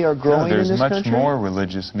fast they are growing in this country? There's much more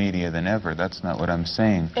religious media than ever. That's not what I'm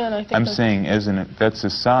saying. And I think I'm saying that's a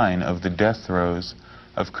sign of the death throes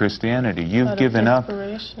of Christianity. You've given up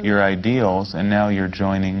your ideals, and now you're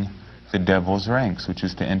joining the devil's ranks, which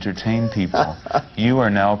is to entertain people. You are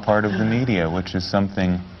now part of the media, which is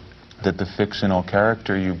something that the fictional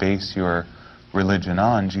character you base your religion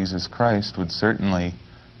on, Jesus Christ, would certainly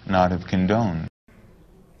not have condoned.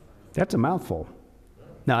 That's a mouthful.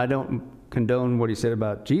 Now, I don't condone what he said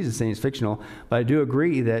about Jesus saying it's fictional, but I do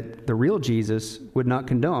agree that the real Jesus would not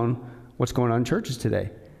condone what's going on in churches today.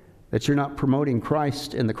 That you're not promoting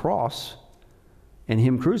Christ and the cross and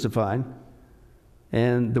him crucified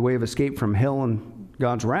and the way of escape from hell and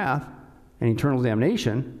God's wrath and eternal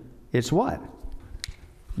damnation. It's what?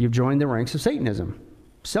 You've joined the ranks of Satanism,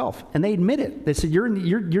 self. And they admit it. They said, you're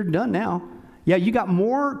done now. Yeah, you got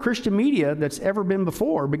more Christian media that's ever been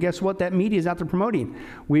before, but guess what? That media is out there promoting.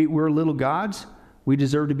 We're little gods. We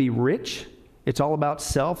deserve to be rich. It's all about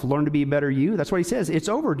self. Learn to be a better you. That's what he says. It's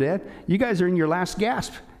over, Dad. You guys are in your last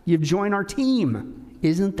gasp. You've joined our team.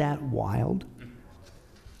 Isn't that wild?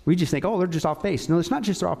 We just think, oh, they're just off base. No, it's not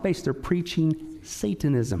just they're off base. They're preaching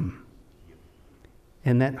Satanism.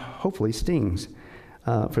 And that hopefully stings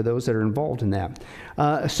for those that are involved in that.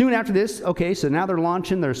 Soon after this, okay, so now they're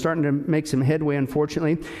launching. They're starting to make some headway,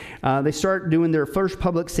 unfortunately. They start doing their first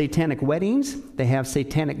public satanic weddings. They have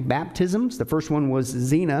satanic baptisms. The first one was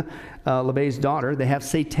Zena, LaVey's daughter. They have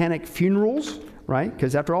satanic funerals, right?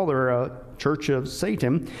 Because after all, they're a church of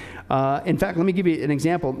Satan. In fact, let me give you an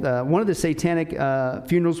example. One of the satanic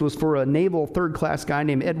funerals was for a naval third-class guy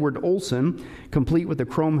named Edward Olson, complete with a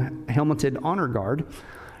chrome-helmeted honor guard.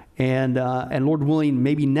 And Lord willing,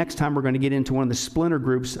 maybe next time we're going to get into one of the splinter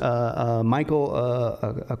groups. Michael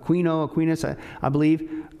Aquinas, I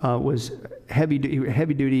believe, was heavy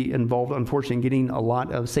duty involved, unfortunately, in getting a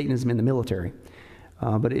lot of Satanism in the military.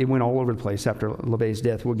 But it went all over the place after LaVey's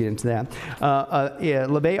death. We'll get into that.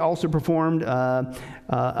 LaVey also performed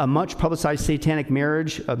a much publicized satanic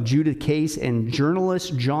marriage of Judith Case and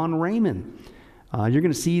journalist John Raymond. You're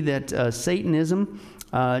going to see that Satanism,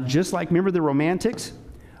 just like, remember the Romantics?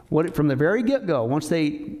 From the very get-go, once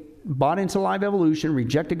they bought into live evolution,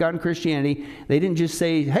 rejected God and Christianity, they didn't just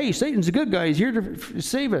say, hey, Satan's a good guy. He's here to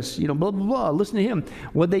save us. Blah, blah, blah. Listen to him.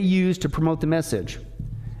 What they used to promote the message.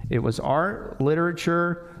 It was art,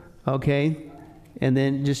 literature, okay, and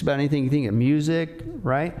then just about anything you think of, music,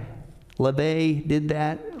 right? LaVey did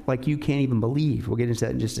that like you can't even believe. We'll get into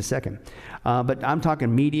that in just a second. But I'm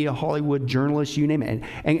talking media, Hollywood, journalists, you name it.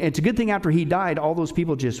 And it's a good thing after he died, all those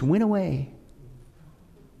people just went away.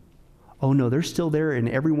 Oh no, they're still there in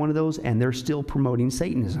every one of those, and they're still promoting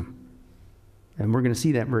Satanism. And we're going to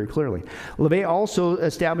see that very clearly. LaVey also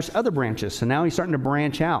established other branches, so now he's starting to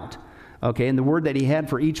branch out. Okay, and the word that he had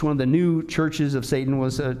for each one of the new churches of Satan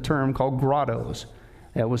was a term called grottos.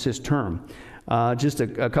 That was his term. Just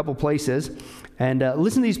a couple places. And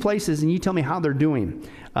listen to these places, and you tell me how they're doing.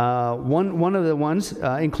 One of the ones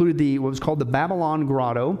included what was called the Babylon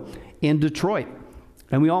Grotto in Detroit.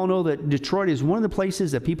 And we all know that Detroit is one of the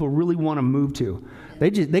places that people really want to move to.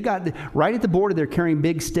 They got right at the border. They're carrying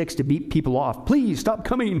big sticks to beat people off. Please stop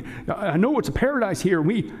coming. I know it's a paradise here.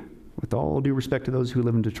 With all due respect to those who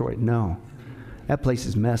live in Detroit, no, that place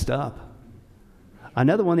is messed up.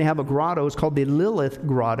 Another one, they have a grotto. It's called the Lilith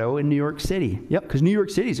Grotto in New York City. Yep, because New York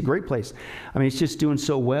City is a great place. I mean, it's just doing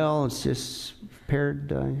so well. It's just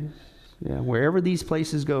paradise. Yeah, wherever these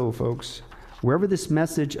places go, folks. Wherever this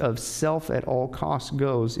message of self at all costs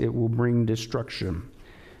goes, it will bring destruction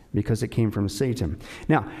because it came from Satan.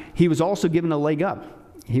 Now, he was also given a leg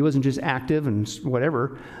up. He wasn't just active and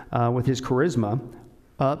whatever with his charisma.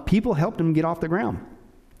 People helped him get off the ground,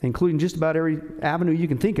 including just about every avenue you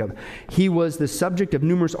can think of. He was the subject of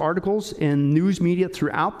numerous articles in news media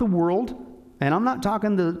throughout the world. And I'm not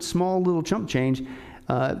talking the small little chump change.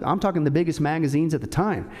 I'm talking the biggest magazines at the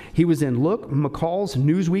time. He was in Look, McCall's,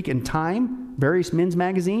 Newsweek, and Time, various men's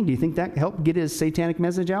magazine. Do you think that helped get his satanic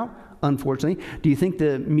message out? Unfortunately. Do you think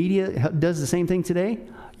the media does the same thing today?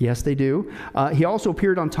 Yes, they do. He also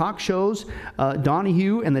appeared on talk shows,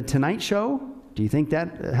 Donahue and The Tonight Show. Do you think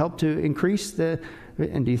that helped to increase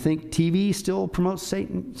and do you think TV still promotes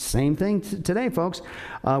Satan? Same thing today, folks.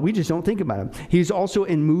 We just don't think about it. He's also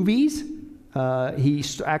in movies. He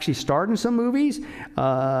actually starred in some movies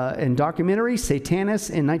and documentaries. Satanist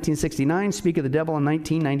in 1969, Speak of the Devil in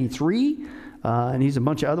 1993. and he's a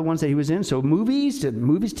bunch of other ones that he was in. So movies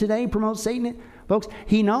today promote Satan. Folks,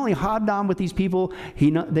 he not only hobnobbed with these people, they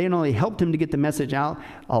not only helped him to get the message out,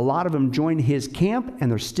 a lot of them joined his camp,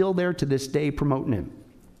 and they're still there to this day promoting it.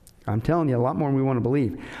 I'm telling you, a lot more than we want to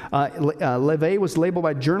believe. LaVey was labeled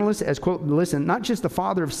by journalists as, quote, listen, not just the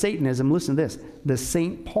father of Satanism, listen to this, the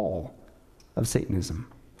St. Paul of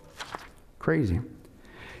Satanism. Crazy.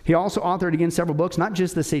 He also authored, again, several books, not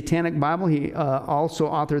just the Satanic Bible. He also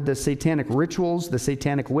authored the Satanic Rituals, the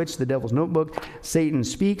Satanic Witch, the Devil's Notebook, Satan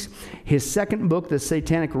Speaks. His second book, the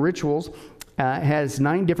Satanic Rituals, has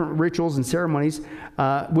 9 different rituals and ceremonies,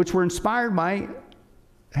 which were inspired by,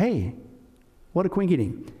 hey, what a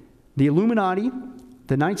quinky-dink, the Illuminati,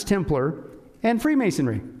 the Knights Templar, and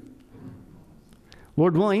Freemasonry.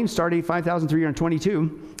 Lord willing, starting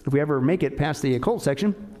 5,322, if we ever make it past the occult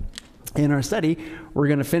section, in our study, we're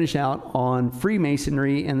going to finish out on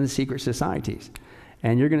Freemasonry and the secret societies.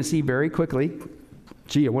 And you're going to see very quickly,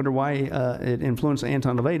 gee, I wonder why it influenced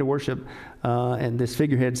Anton LaVey to worship and this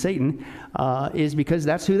figurehead Satan, is because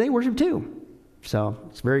that's who they worship too. So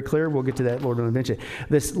it's very clear. We'll get to that, Lord, eventually.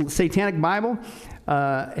 This Satanic Bible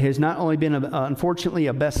has not only been, unfortunately,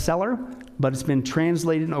 a bestseller, but it's been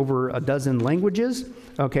translated in over a dozen languages.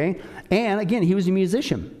 Okay? And again, he was a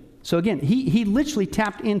musician. So again, he literally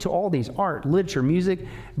tapped into all these: art, literature, music,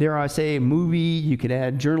 dare I say, movie, you could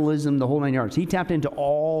add journalism, the whole 9 yards. He tapped into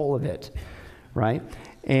all of it, right?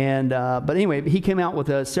 And but anyway, he came out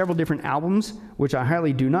with several different albums, which I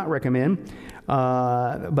highly do not recommend.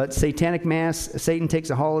 But Satanic Mass, Satan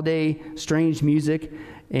Takes a Holiday, Strange Music,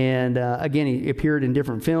 and again, he appeared in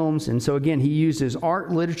different films. And so again, he uses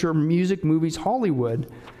art, literature, music, movies,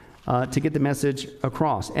 Hollywood, to get the message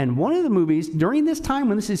across. And one of the movies, during this time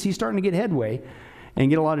when he's starting to get headway and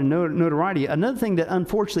get a lot of notoriety, another thing that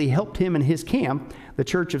unfortunately helped him in his camp, the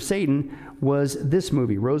Church of Satan, was this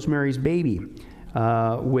movie, Rosemary's Baby,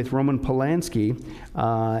 with Roman Polanski.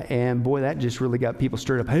 And boy, that just really got people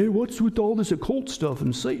stirred up. Hey, what's with all this occult stuff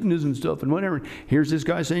and Satanism stuff and whatever? Here's this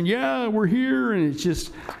guy saying, yeah, we're here. And it's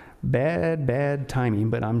just bad timing,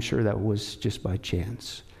 but I'm sure that was just by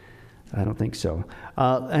chance. I don't think so.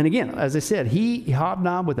 And again, as I said, he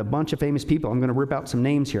hobnobbed with a bunch of famous people. I'm going to rip out some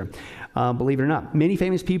names here. Believe it or not. Many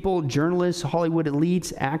famous people, journalists, Hollywood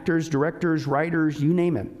elites, actors, directors, writers, you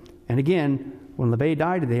name it. And again, when LaVey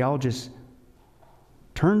died, they all just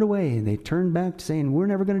turned away. They turned back to saying, we're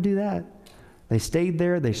never going to do that. They stayed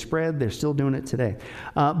there. They spread. They're still doing it today.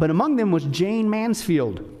 But among them was Jayne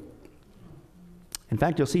Mansfield. In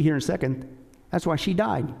fact, you'll see here in a second, that's why she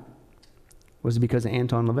died. Was because of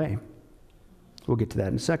Anton LaVey. We'll get to that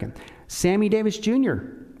in a second. Sammy Davis Jr.,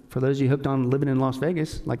 for those of you hooked on living in Las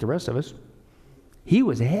Vegas, like the rest of us, he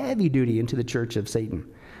was heavy duty into the Church of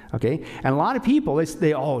Satan. Okay? And a lot of people,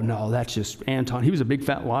 they oh, no, that's just Anton. He was a big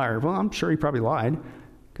fat liar. Well, I'm sure he probably lied,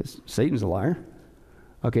 because Satan's a liar.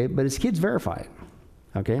 Okay? But his kids verify it.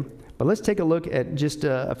 Okay? But let's take a look at just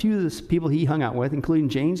a few of the people he hung out with, including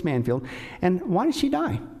Jayne Mansfield. And why did she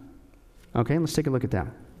die? Okay? Let's take a look at that.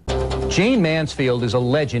 Jayne Mansfield is a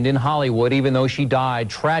legend in Hollywood, even though she died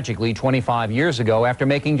tragically 25 years ago after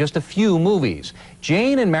making just a few movies.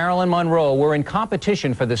 Jayne and Marilyn Monroe were in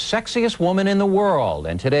competition for the sexiest woman in the world,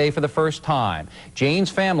 and today, for the first time, Jayne's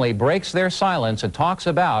family breaks their silence and talks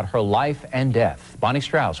about her life and death. Bonnie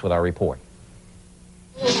Strauss with our report.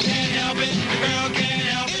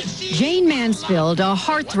 Jayne Mansfield, a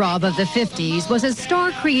heartthrob of the 50s, was a star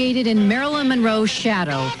created in Marilyn Monroe's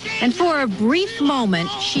shadow. And for a brief moment,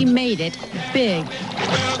 she made it big.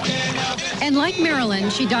 And like Marilyn,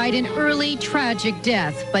 she died an early, tragic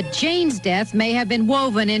death. But Jayne's death may have been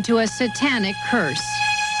woven into a satanic curse.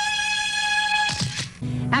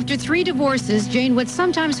 After 3 divorces, Jayne would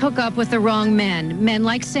sometimes hook up with the wrong men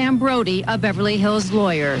like Sam Brody, a Beverly Hills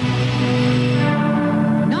lawyer.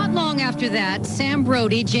 After that, Sam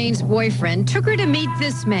Brody, Jayne's boyfriend, took her to meet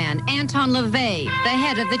this man, Anton LaVey, the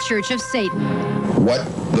head of the Church of Satan. What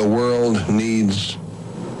the world needs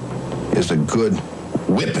is a good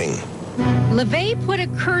whipping. LaVey put a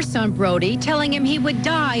curse on Brody, telling him he would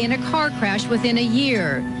die in a car crash within a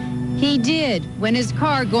year. He did, when his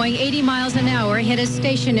car going 80 miles an hour hit a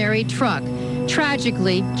stationary truck.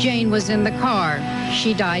 Tragically, Jayne was in the car.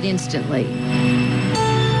 She died instantly.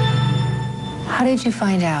 How did you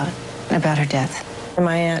find out about her death?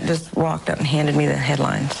 My aunt just walked up and handed me the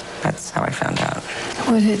headlines. That's how I found out.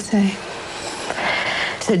 What did it say?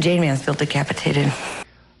 It said Jayne Mansfield decapitated.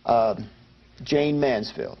 Jayne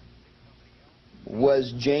Mansfield.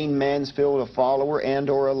 Was Jayne Mansfield a follower and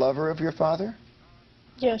or a lover of your father?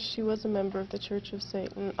 Yes, she was a member of the Church of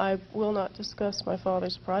Satan. I will not discuss my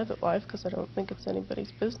father's private life because I don't think it's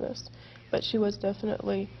anybody's business. But she was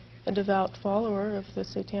definitely a devout follower of the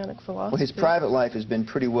satanic philosophy. Well, his private life has been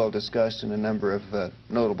pretty well discussed in a number of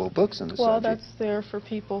notable books on the Well, subject. that's there for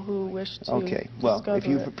people who wish to Okay, well, if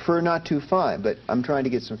you it. prefer not to, fine, but I'm trying to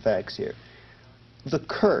get some facts here. The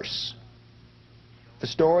curse, the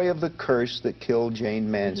story of the curse that killed Jane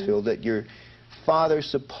Mansfield, that your father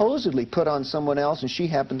supposedly put on someone else and she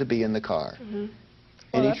happened to be in the car. Well,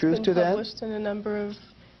 Any truth to that's been that? published in a number of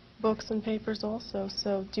books and papers also.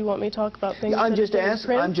 So do you want me to talk about things I'm that just have been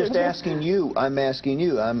asking. I'm just asking you. I'm asking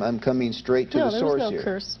you. I'm coming straight to No, the there was source no here.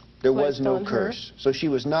 curse There was placed no on her. curse. So she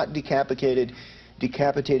was not decapitated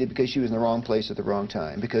because she was in the wrong place at the wrong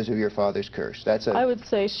time because of your father's curse. That's I a. would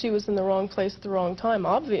say she was in the wrong place at the wrong time,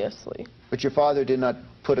 obviously. But your father did not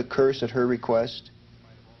put a curse at her request.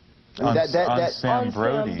 I mean, On, on Sam Sam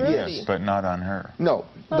Brody, Brody. yes, but not on her. No,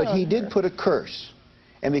 Not but he on did her. put a curse.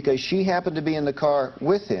 And because she happened to be in the car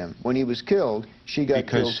with him when he was killed, she got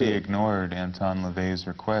Because killed she too. ignored Anton LaVey's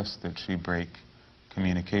request that she break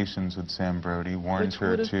communications with Sam Brody, warned Which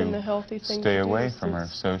her would have been the to healthy thing stay to do away from her,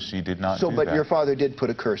 since- so she did not So, do but that. your father did put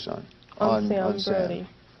a curse on Sam Brody.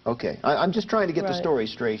 Okay, I'm just trying to get the Right. story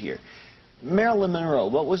straight here. Marilyn Monroe,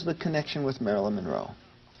 what was the connection with Marilyn Monroe?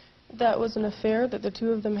 That was an affair that the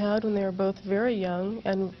two of them had when they were both very young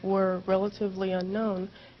and were relatively unknown.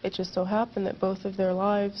 It just so happened that both of their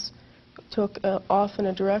lives took off in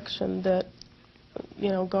a direction that,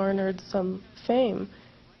 garnered some fame.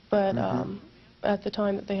 But at the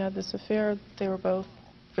time that they had this affair, they were both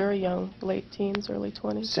very young, late teens, early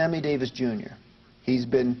 20s. Sammy Davis Jr. He's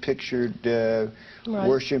been pictured Right.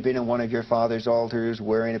 worshiping at one of your father's altars,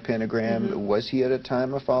 wearing a pentagram. Was he at a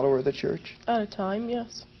time a follower of the church? At a time,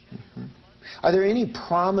 yes. Are there any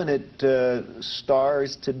prominent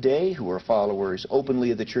stars today who are followers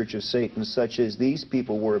openly of the Church of Satan, such as these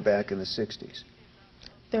people were back in the 60s?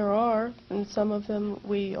 There are, and some of them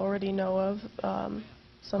we already know of.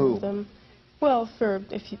 Some Who? of them, well,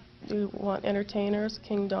 if you want entertainers,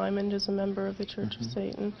 King Diamond is a member of the Church of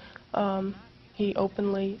Satan. He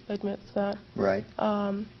openly admits that. Right.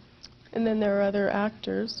 And then there are other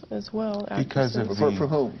actors as well. Because of actresses. For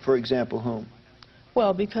whom? For example, whom?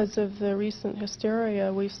 Well, because of the recent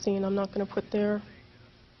hysteria we've seen, I'm not going to put their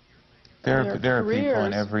There are people careers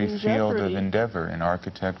in every in field jeopardy. of endeavor, in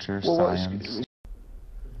architecture, Well, science.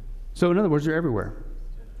 So in other words, they're everywhere.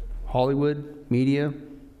 Hollywood, media,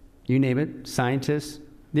 you name it, scientists,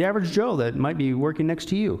 the average Joe that might be working next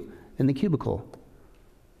to you in the cubicle.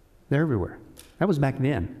 They're everywhere. That was back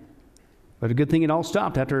then. But a good thing it all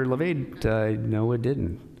stopped after LaVey died. No, it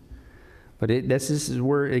didn't. But this is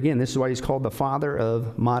where, again, this is why he's called the father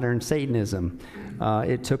of modern Satanism.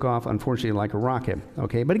 It took off, unfortunately, like a rocket.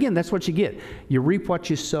 Okay, but again, that's what you get. You reap what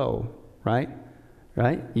you sow, right?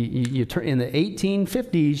 Right? You turn in the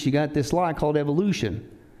 1850s, you got this lie called evolution.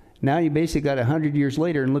 Now you basically got 100 years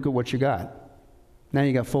later, and look at what you got. Now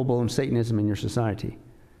you got full-blown Satanism in your society,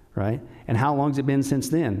 right? And how long's it been since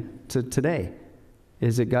then to today?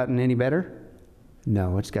 Has it gotten any better?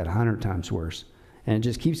 No, it's got 100 times worse. And it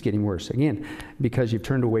just keeps getting worse, again, because you've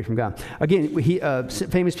turned away from God. Again,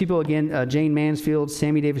 famous people, again, Jane Mansfield,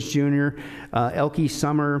 Sammy Davis Jr., Elke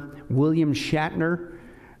Summer, William Shatner,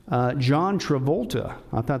 John Travolta.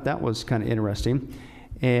 I thought that was kind of interesting.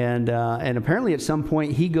 And apparently at some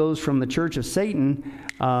point he goes from the Church of Satan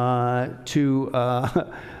to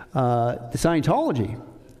the Scientology.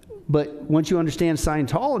 But once you understand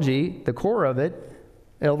Scientology, the core of it,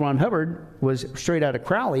 L. Ron Hubbard was straight out of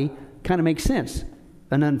Crowley, kind of makes sense,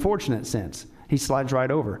 an unfortunate sense. He slides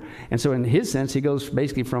right over. And so in his sense, he goes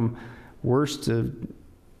basically from worse to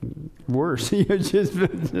worse. It's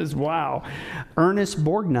just wow. Ernest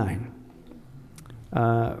Borgnine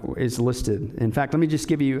is listed. In fact, let me just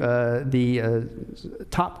give you the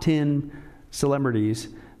top 10 celebrities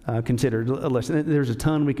considered a list. There's a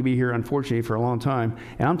ton. We could be here, unfortunately, for a long time.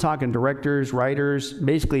 And I'm talking directors, writers,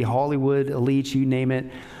 basically Hollywood elites, you name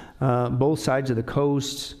it, both sides of the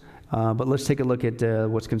coast. But let's take a look at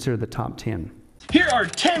what's considered the top 10. Here are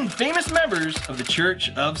 10 famous members of the Church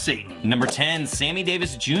of Satan. Number 10, Sammy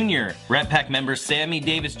Davis Jr. Rat Pack member Sammy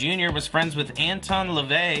Davis Jr. was friends with Anton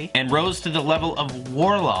LaVey and rose to the level of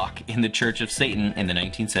warlock in the Church of Satan in the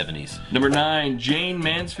 1970s. Number 9, Jane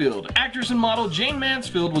Mansfield. Actress and model Jane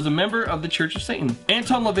Mansfield was a member of the Church of Satan.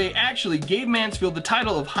 Anton LaVey actually gave Mansfield the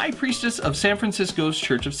title of High Priestess of San Francisco's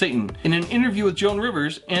Church of Satan. In an interview with Joan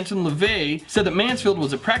Rivers, Anton LaVey said that Mansfield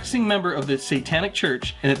was a practicing member of the Satanic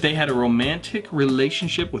Church and that they had a romantic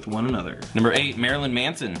relationship with one another. Number 8, Marilyn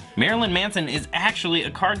Manson. Marilyn Manson is actually a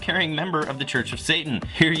card-carrying member of the Church of Satan.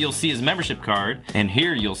 Here you'll see his membership card, and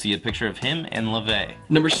here you'll see a picture of him and LaVey.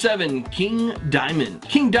 Number 7, King Diamond.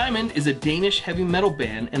 King Diamond is a Danish heavy metal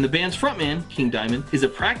band, and the band's frontman, King Diamond, is a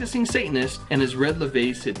practicing Satanist and has read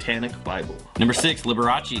LaVey's Satanic Bible. Number 6,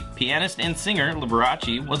 Liberace. Pianist and singer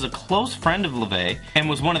Liberace was a close friend of LaVey and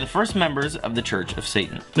was one of the first members of the Church of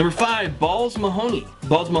Satan. Number 5, Balls Mahoney.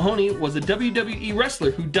 Balls Mahoney was a WWE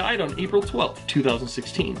wrestler who died on April 12,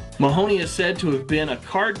 2016. Mahoney is said to have been a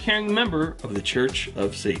card-carrying member of the Church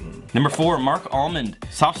of Satan. Number 4, Mark Almond.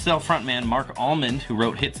 Soft Cell frontman Mark Almond, who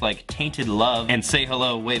wrote hits like Tainted Love and Say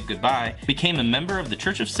Hello, Wave Goodbye, became a member of the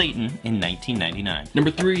Church of Satan in 1999.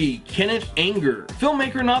 Number 3, Kenneth Anger.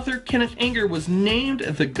 Filmmaker and author Kenneth Anger was named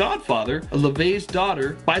the godfather of LaVey's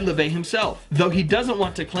daughter by LaVey himself. Though he doesn't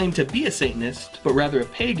want to claim to be a Satanist, but rather a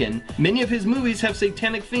pagan, many of his movies have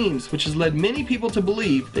satanic themes, which has led many people to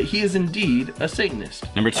believe that he is indeed a Satanist.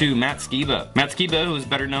 Number 2, Matt Skiba. Matt Skiba, who is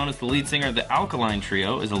better known as the lead singer of the Alkaline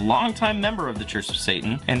Trio, is a longtime member of the Church of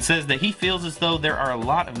Satan and says that he feels as though there are a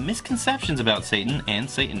lot of misconceptions about Satan and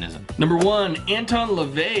Satanism. Number 1, Anton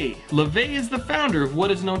LaVey. LaVey is the founder of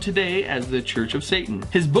what is known today as the Church of Satan.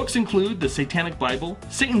 His books include the Satanic Bible,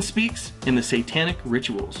 Satan Speaks, and the Satanic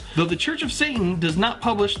Rituals. Though the Church of Satan does not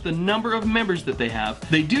publish the number of members that they have,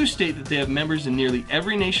 they do state that they have members in nearly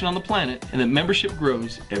every nation on the planet and that membership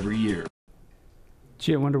grows every year.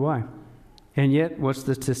 Gee, I wonder why. And yet, what's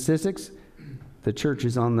the statistics? The church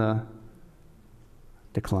is on the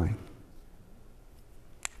decline.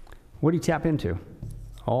 What do you tap into?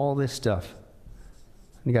 All this stuff.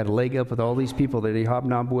 You got a leg up with all these people that he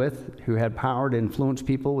hobnobbed with who had power to influence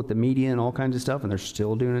people with the media and all kinds of stuff, and they're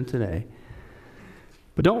still doing it today.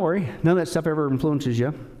 But don't worry, none of that stuff ever influences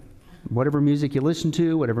you. Whatever music you listen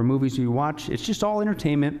to, whatever movies you watch, it's just all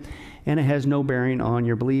entertainment, and it has no bearing on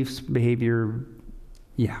your beliefs, behavior.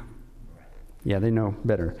 Yeah, they know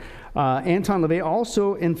better. Anton LaVey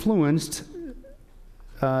also influenced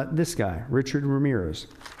this guy, Richard Ramirez,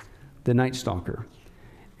 the Night Stalker.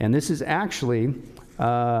 And this is actually,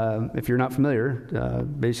 if you're not familiar,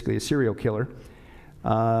 basically a serial killer.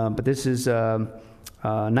 But this is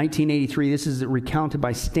 1983. This is recounted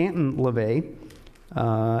by Stanton LaVey.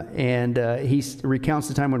 And he recounts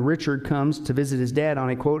the time when Richard comes to visit his dad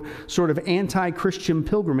on a, quote, sort of anti-Christian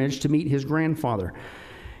pilgrimage to meet his grandfather.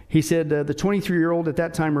 He said the 23-year-old at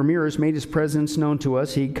that time, Ramirez, made his presence known to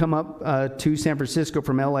us. He'd come up to San Francisco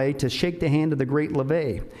from L.A. to shake the hand of the great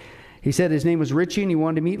LaVey. He said his name was Richie and he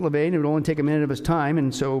wanted to meet LaVey, and it would only take a minute of his time.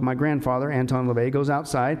 And so my grandfather, Anton LaVey, goes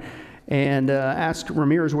outside and asks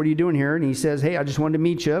Ramirez, what are you doing here? And he says, hey, I just wanted to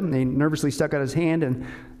meet you. And he nervously stuck out his hand, and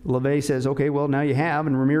LaVey says, okay, well, now you have.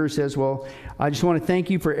 And Ramirez says, well, I just want to thank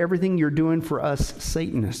you for everything you're doing for us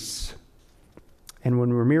Satanists. And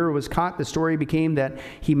when Ramirez was caught, the story became that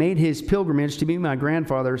he made his pilgrimage to meet my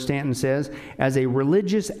grandfather, Stanton says, as a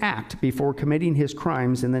religious act before committing his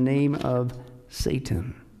crimes in the name of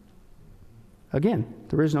Satan. Again,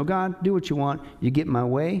 there is no God. Do what you want. You get in my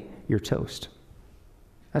way, you're toast.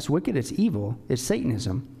 That's wicked. It's evil. It's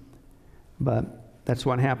Satanism. But that's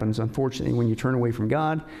what happens, unfortunately, when you turn away from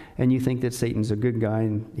God and you think that Satan's a good guy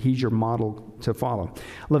and he's your model to follow.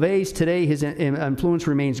 LaVey's today, his influence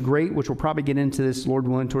remains great, which we'll probably get into this, Lord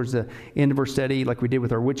willing, towards the end of our study. Like we did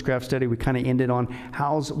with our witchcraft study, we kind of ended on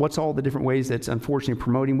what's all the different ways that's unfortunately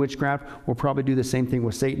promoting witchcraft. We'll probably do the same thing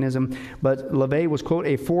with Satanism. But LaVey was, quote,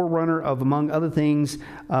 a forerunner of, among other things,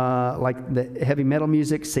 like the heavy metal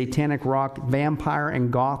music, satanic rock, vampire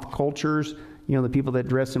and goth cultures. You know, the people that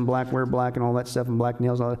dress in black, wear black, and all that stuff, and black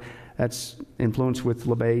nails, all that, that's influenced with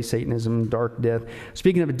LaVey, Satanism, dark death.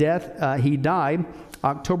 Speaking of death, he died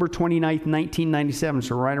October 29th, 1997,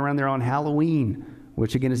 so right around there on Halloween,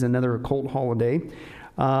 which again is another occult holiday.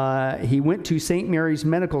 He went to St. Mary's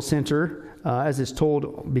Medical Center, as is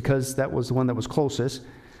told, because that was the one that was closest.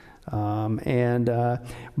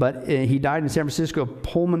 But he died in San Francisco of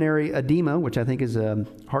pulmonary edema, which I think is a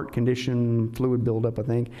heart condition, fluid buildup, I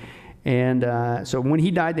think. And so when he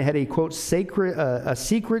died, they had a, quote, a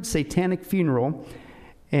secret satanic funeral,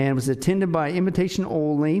 and was attended by invitation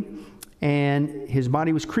only, and his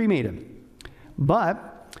body was cremated.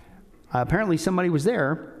 But apparently somebody was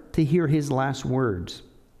there to hear his last words.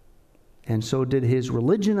 And so did his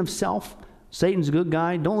religion of self. Satan's a good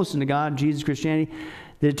guy. Don't listen to God, Jesus, Christianity.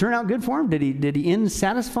 Did it turn out good for him? Did he end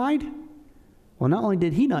satisfied? Well, not only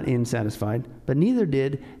did he not end satisfied, but neither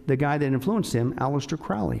did the guy that influenced him, Aleister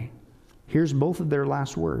Crowley. Here's both of their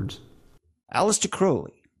last words. Aleister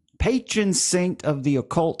Crowley, patron saint of the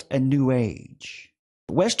occult and New Age.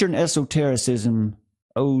 Western esotericism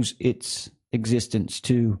owes its existence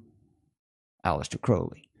to Aleister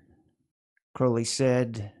Crowley. Crowley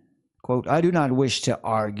said, quote, I do not wish to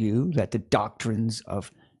argue that the doctrines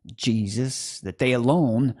of Jesus, that they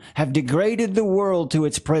alone have degraded the world to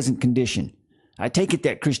its present condition. I take it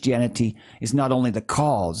that Christianity is not only the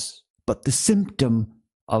cause, but the symptom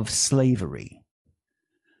of slavery.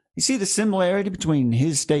 You see the similarity between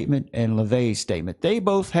his statement and LaVey's statement. They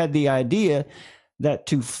both had the idea that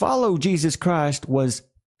to follow Jesus Christ was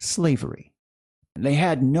slavery. They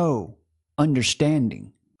had no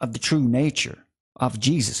understanding of the true nature of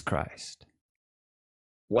Jesus Christ.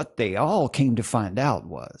 What they all came to find out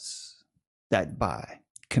was that by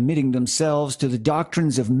committing themselves to the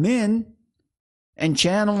doctrines of men and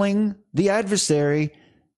channeling the adversary,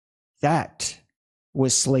 that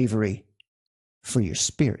was slavery for your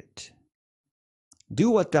spirit. Do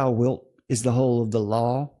what thou wilt is the whole of the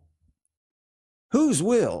law. Whose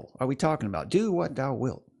will are we talking about? Do what thou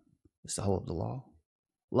wilt is the whole of the law.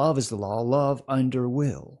 Love is the law. Love under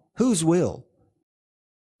will. Whose will?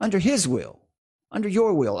 Under his will. Under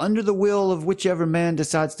your will. Under the will of whichever man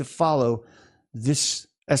decides to follow this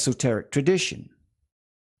esoteric tradition.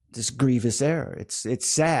 This grievous error. It's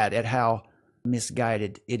sad at how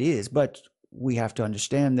misguided it is, but we have to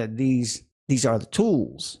understand that these are the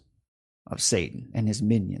tools of Satan and his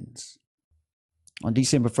minions. On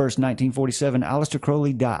December 1st, 1947, Aleister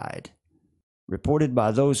Crowley died, reported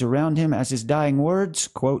by those around him as his dying words,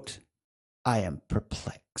 quote, I am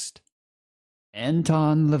perplexed.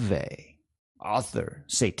 Anton LaVey, author,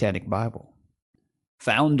 Satanic Bible,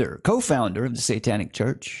 co-founder of the Satanic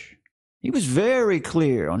Church. He was very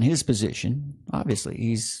clear on his position.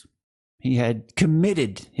 Obviously, he had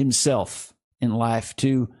committed himself in life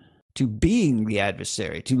to being the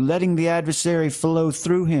adversary, to letting the adversary flow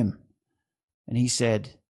through him. And he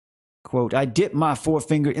said, quote, I dip my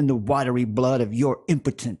forefinger in the watery blood of your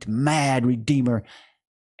impotent, mad Redeemer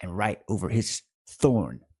and write over his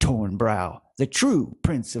thorn-torn brow, the true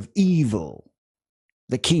prince of evil,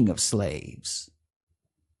 the king of slaves.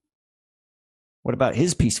 What about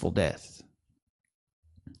his peaceful death?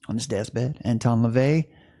 On his deathbed, Anton LaVey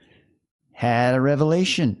had a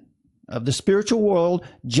revelation of the spiritual world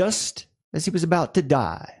just as he was about to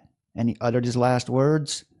die. And he uttered his last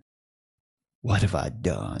words, what have I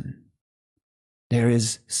done? There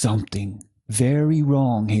is something very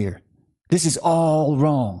wrong here. This is all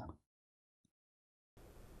wrong.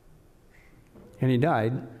 And he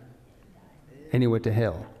died, and he went to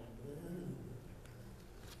hell.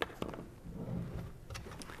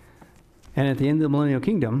 And at the end of the millennial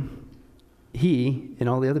kingdom, he and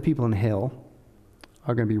all the other people in hell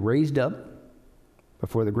are going to be raised up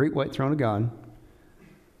before the great white throne of God.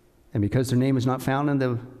 And because their name is not found in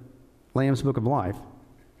the Lamb's Book of Life,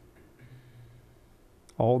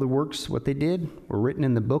 all the works, what they did, were written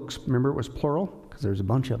in the books. Remember, it was plural, because there's a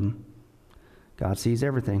bunch of them. God sees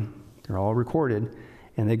everything. They're all recorded.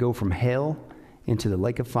 And they go from hell into the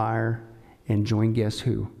lake of fire and join guess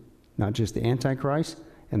who? Not just the Antichrist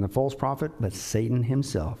and the false prophet, but Satan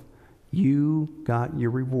himself. You got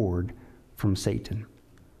your reward from Satan.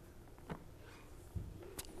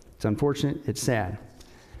 It's unfortunate. It's sad.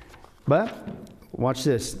 But watch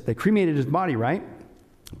this. They cremated his body, right?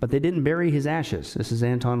 But they didn't bury his ashes. This is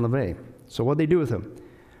Anton LaVey. So what did they do with him?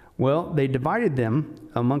 Well, they divided them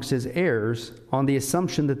amongst his heirs on the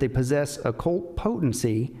assumption that they possess occult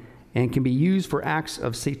potency and can be used for acts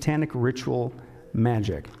of satanic ritual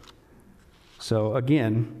magic. So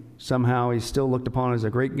again, somehow he's still looked upon as a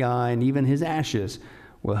great guy, and even his ashes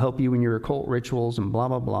will help you in your occult rituals and blah,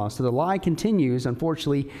 blah, blah. So the lie continues,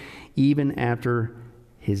 unfortunately, even after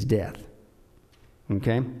his death.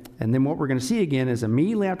 Okay? And then what we're going to see again is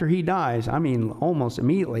immediately after he dies, I mean almost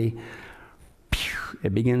immediately,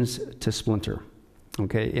 it begins to splinter,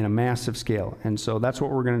 okay, in a massive scale. And so that's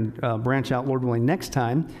what we're going to branch out, Lord willing, next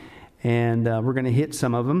time. And we're going to hit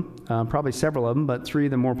some of them, probably several of them, but three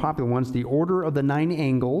of the more popular ones. The Order of the Nine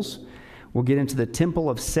Angles. We'll get into the Temple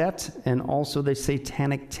of Set and also the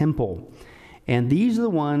Satanic Temple. And these are the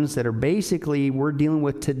ones that are basically we're dealing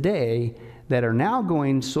with today that are now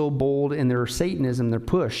going so bold in their Satanism, their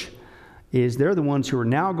push, is they're the ones who are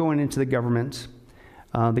now going into the government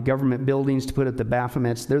buildings to put up the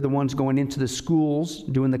Baphomets. They're the ones going into the schools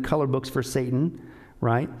doing the color books for Satan,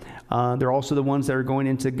 right? They're also the ones that are going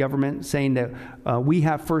into government saying that we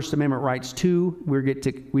have First Amendment rights too.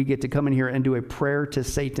 We get to come in here and do a prayer to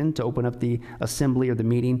Satan to open up the assembly or the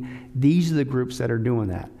meeting. These are the groups that are doing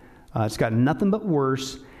that. It's gotten nothing but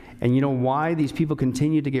worse. And you know why these people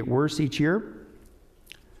continue to get worse each year?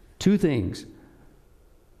 Two things.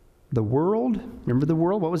 The world, remember the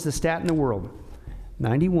world? What was the stat in the world?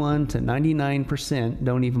 91 to 99%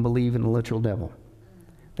 don't even believe in the literal devil.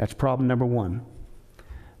 That's problem number one.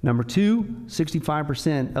 Number two,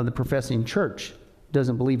 65% of the professing church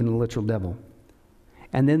doesn't believe in the literal devil.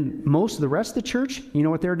 And then most of the rest of the church, you know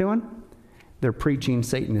what they're doing? They're preaching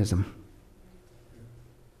Satanism.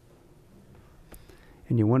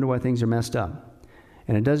 And you wonder why things are messed up.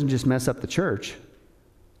 And it doesn't just mess up the church.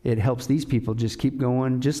 It helps these people just keep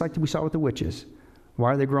going, just like we saw with the witches.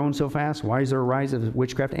 Why are they growing so fast? Why is there a rise of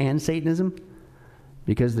witchcraft and Satanism?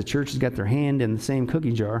 Because the church has got their hand in the same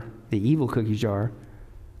cookie jar, the evil cookie jar,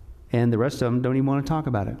 and the rest of them don't even want to talk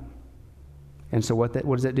about it. And so what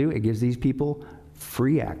does that do? It gives these people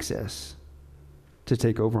free access to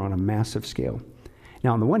take over on a massive scale.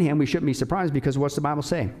 Now, on the one hand, we shouldn't be surprised because what's the Bible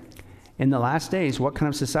say? In the last days, what kind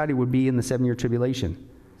of society would be in the 7-year tribulation?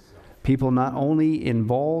 People not only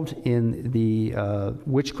involved in the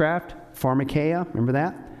witchcraft, pharmakeia, remember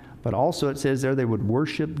that? But also it says there they would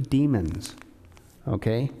worship demons,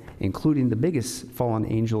 okay? Including the biggest fallen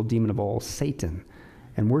angel, demon of all, Satan.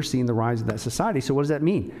 And we're seeing the rise of that society. So what does that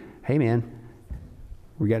mean? Hey, man,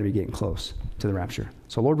 we got to be getting close to the rapture.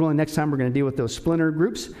 So Lord willing, next time we're going to deal with those splinter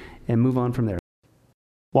groups and move on from there.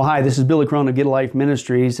 Well, hi, this is Billy Crone of Get a Life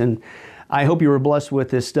Ministries, and I hope you were blessed with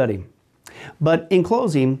this study. But in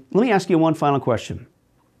closing, let me ask you one final question.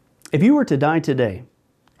 If you were to die today,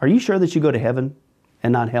 are you sure that you go to heaven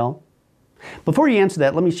and not hell? Before you answer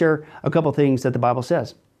that, let me share a couple things that the Bible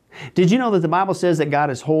says. Did you know that the Bible says that God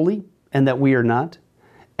is holy and that we are not?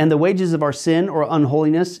 And the wages of our sin or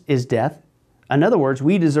unholiness is death? In other words,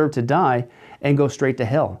 we deserve to die and go straight to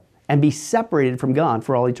hell and be separated from God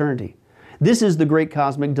for all eternity. This is the great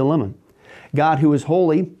cosmic dilemma. God, who is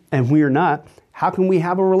holy and we are not, how can we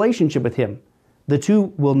have a relationship with Him? The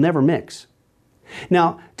two will never mix.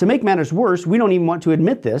 Now, to make matters worse, we don't even want to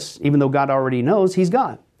admit this, even though God already knows He's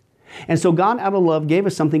God. And so God, out of love, gave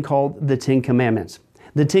us something called the Ten Commandments.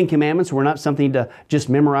 The Ten Commandments were not something to just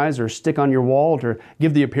memorize or stick on your wall to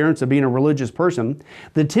give the appearance of being a religious person.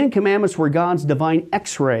 The Ten Commandments were God's divine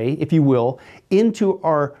X-ray, if you will, into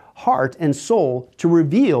our heart and soul to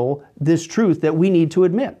reveal this truth that we need to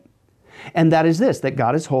admit. And that is this, that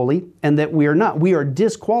God is holy and that we are not. We are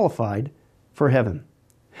disqualified for heaven.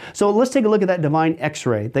 So let's take a look at that divine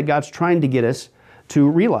X-ray that God's trying to get us to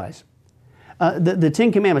realize. The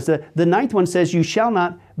Ten Commandments, the ninth one says, you shall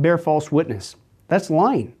not bear false witness. That's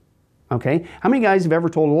lying, okay? How many guys have ever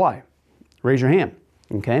told a lie? Raise your hand,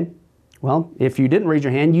 okay? Well, if you didn't raise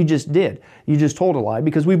your hand, you just did. You just told a lie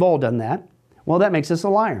because we've all done that. Well, that makes us a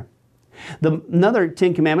liar. Another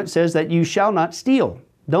Ten Commandment says that you shall not steal.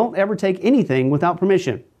 Don't ever take anything without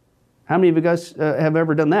permission. How many of you guys have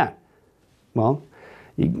ever done that? Well,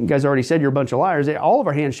 you guys already said you're a bunch of liars. All of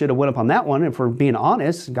our hands should have went up on that one if we're being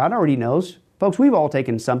honest. God already knows. Folks, we've all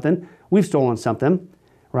taken something. We've stolen something,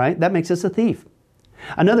 right? That makes us a thief.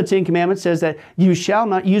 Another Ten Commandments says that you shall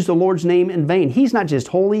not use the Lord's name in vain. He's not just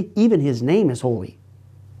holy, even His name is holy.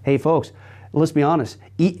 Hey folks, let's be honest.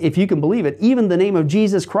 If you can believe it, even the name of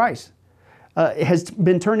Jesus Christ has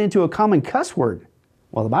been turned into a common cuss word.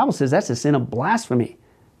 Well, the Bible says that's a sin of blasphemy.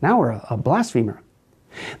 Now we're a blasphemer.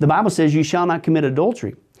 The Bible says you shall not commit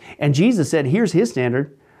adultery. And Jesus said, here's His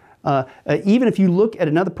standard. Even if you look at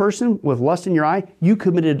another person with lust in your eye, you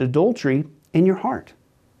committed adultery in your heart.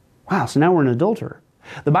 Wow, so now we're an adulterer.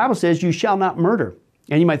 The Bible says you shall not murder.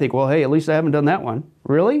 And you might think, well, hey, at least I haven't done that one.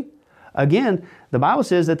 Really? Again, the Bible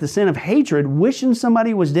says that the sin of hatred, wishing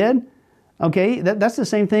somebody was dead, okay, that's the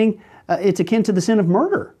same thing. It's akin to the sin of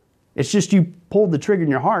murder. It's just you pulled the trigger in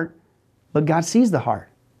your heart, but God sees the heart.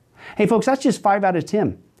 Hey, folks, that's just 5 out of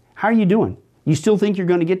 10. How are you doing? You still think you're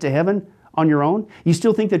going to get to heaven on your own? You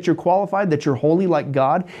still think that you're qualified, that you're holy like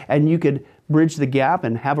God, and you could bridge the gap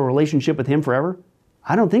and have a relationship with Him forever?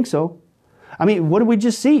 I don't think so. I mean, what did we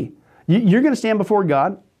just see? You're going to stand before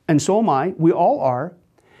God, and so am I. We all are.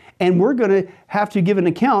 And we're going to have to give an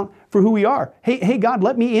account for who we are. Hey, God,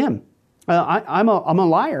 let me in. I'm a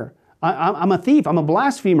liar. I'm a thief. I'm a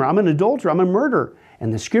blasphemer. I'm an adulterer. I'm a murderer.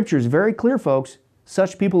 And the Scripture is very clear, folks.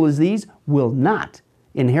 Such people as these will not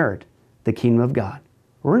inherit the kingdom of God.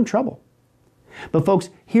 We're in trouble. But folks,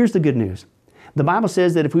 here's the good news. The Bible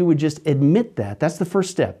says that if we would just admit that, that's the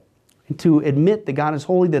first step. To admit that God is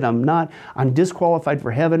holy, that I'm not, I'm disqualified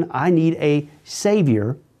for heaven, I need a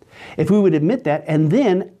Savior. If we would admit that and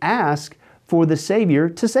then ask for the Savior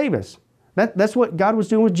to save us. That's what God was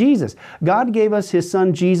doing with Jesus. God gave us His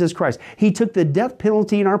Son, Jesus Christ. He took the death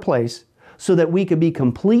penalty in our place so that we could be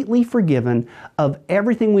completely forgiven of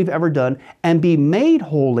everything we've ever done and be made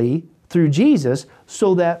holy through Jesus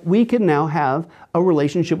so that we can now have a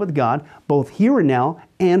relationship with God both here and now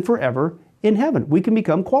and forever in heaven. We can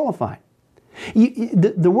become qualified.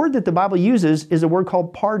 The word that the Bible uses is a word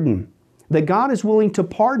called pardon. that God is willing to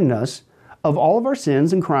pardon us of all of our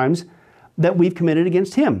sins and crimes that we've committed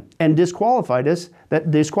against Him and disqualified us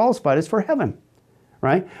for heaven,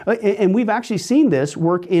 right? And we've actually seen this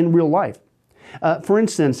work in real life. For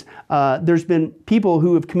instance, there's been people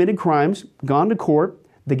who have committed crimes, gone to court,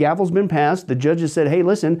 the gavel's been passed, the judge has said, hey,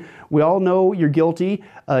 listen, we all know you're guilty,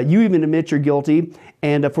 you even admit you're guilty,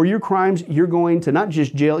 and for your crimes, you're going to not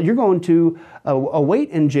just jail, you're going to await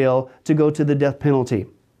in jail to go to the death penalty.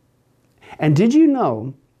 And did you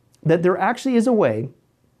know that there actually is a way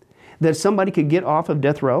that somebody could get off of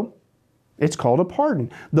death row? It's called a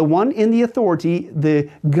pardon. The one in the authority, the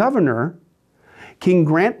governor, can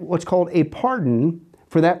grant what's called a pardon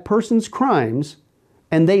for that person's crimes,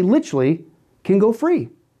 and they literally can go free.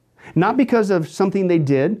 Not because of something they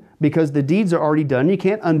did, because the deeds are already done, you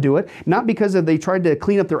can't undo it. Not because they tried to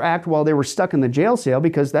clean up their act while they were stuck in the jail cell,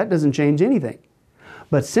 because that doesn't change anything.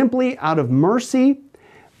 But simply out of mercy,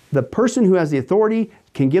 the person who has the authority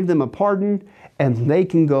can give them a pardon, and they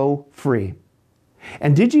can go free.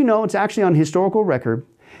 And did you know, it's actually on historical record,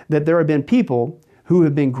 that there have been people who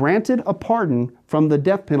have been granted a pardon from the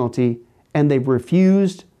death penalty, and they've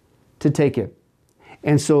refused to take it.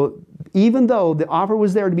 And so even though the offer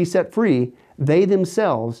was there to be set free, they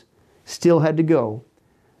themselves still had to go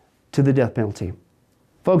to the death penalty.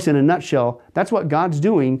 Folks, in a nutshell, that's what God's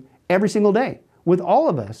doing every single day with all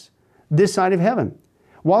of us this side of heaven.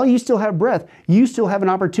 While you still have breath, you still have an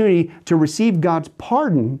opportunity to receive God's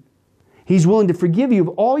pardon. He's willing to forgive you of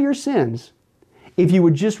all your sins if you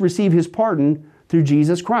would just receive His pardon through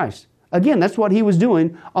Jesus Christ. Again, that's what He was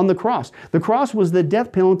doing on the cross. The cross was the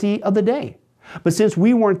death penalty of the day. But since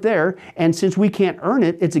we weren't there, and since we can't earn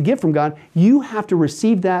it, it's a gift from God, you have to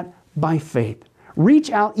receive that by faith.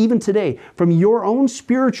 Reach out even today from your own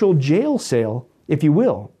spiritual jail cell, if you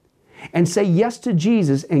will, and say yes to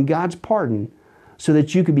Jesus and God's pardon so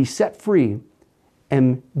that you can be set free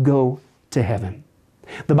and go to heaven.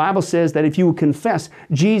 The Bible says that if you will confess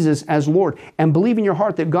Jesus as Lord and believe in your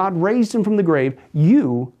heart that God raised Him from the grave,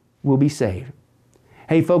 you will be saved.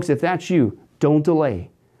 Hey folks, if that's you, don't delay.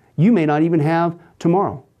 You may not even have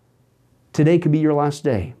tomorrow. Today could be your last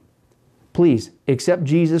day. Please accept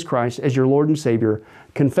Jesus Christ as your Lord and Savior.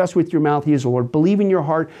 Confess with your mouth He is Lord. Believe in your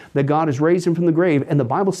heart that God has raised Him from the grave, and the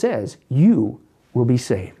Bible says you will be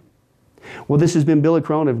saved. Well, this has been Billy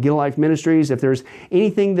Crone of Get a Life Ministries. If there's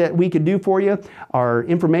anything that we could do for you, our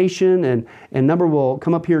information and number will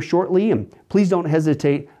come up here shortly, and please don't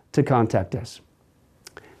hesitate to contact us.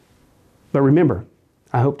 But remember,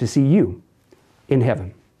 I hope to see you in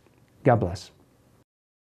heaven. God bless.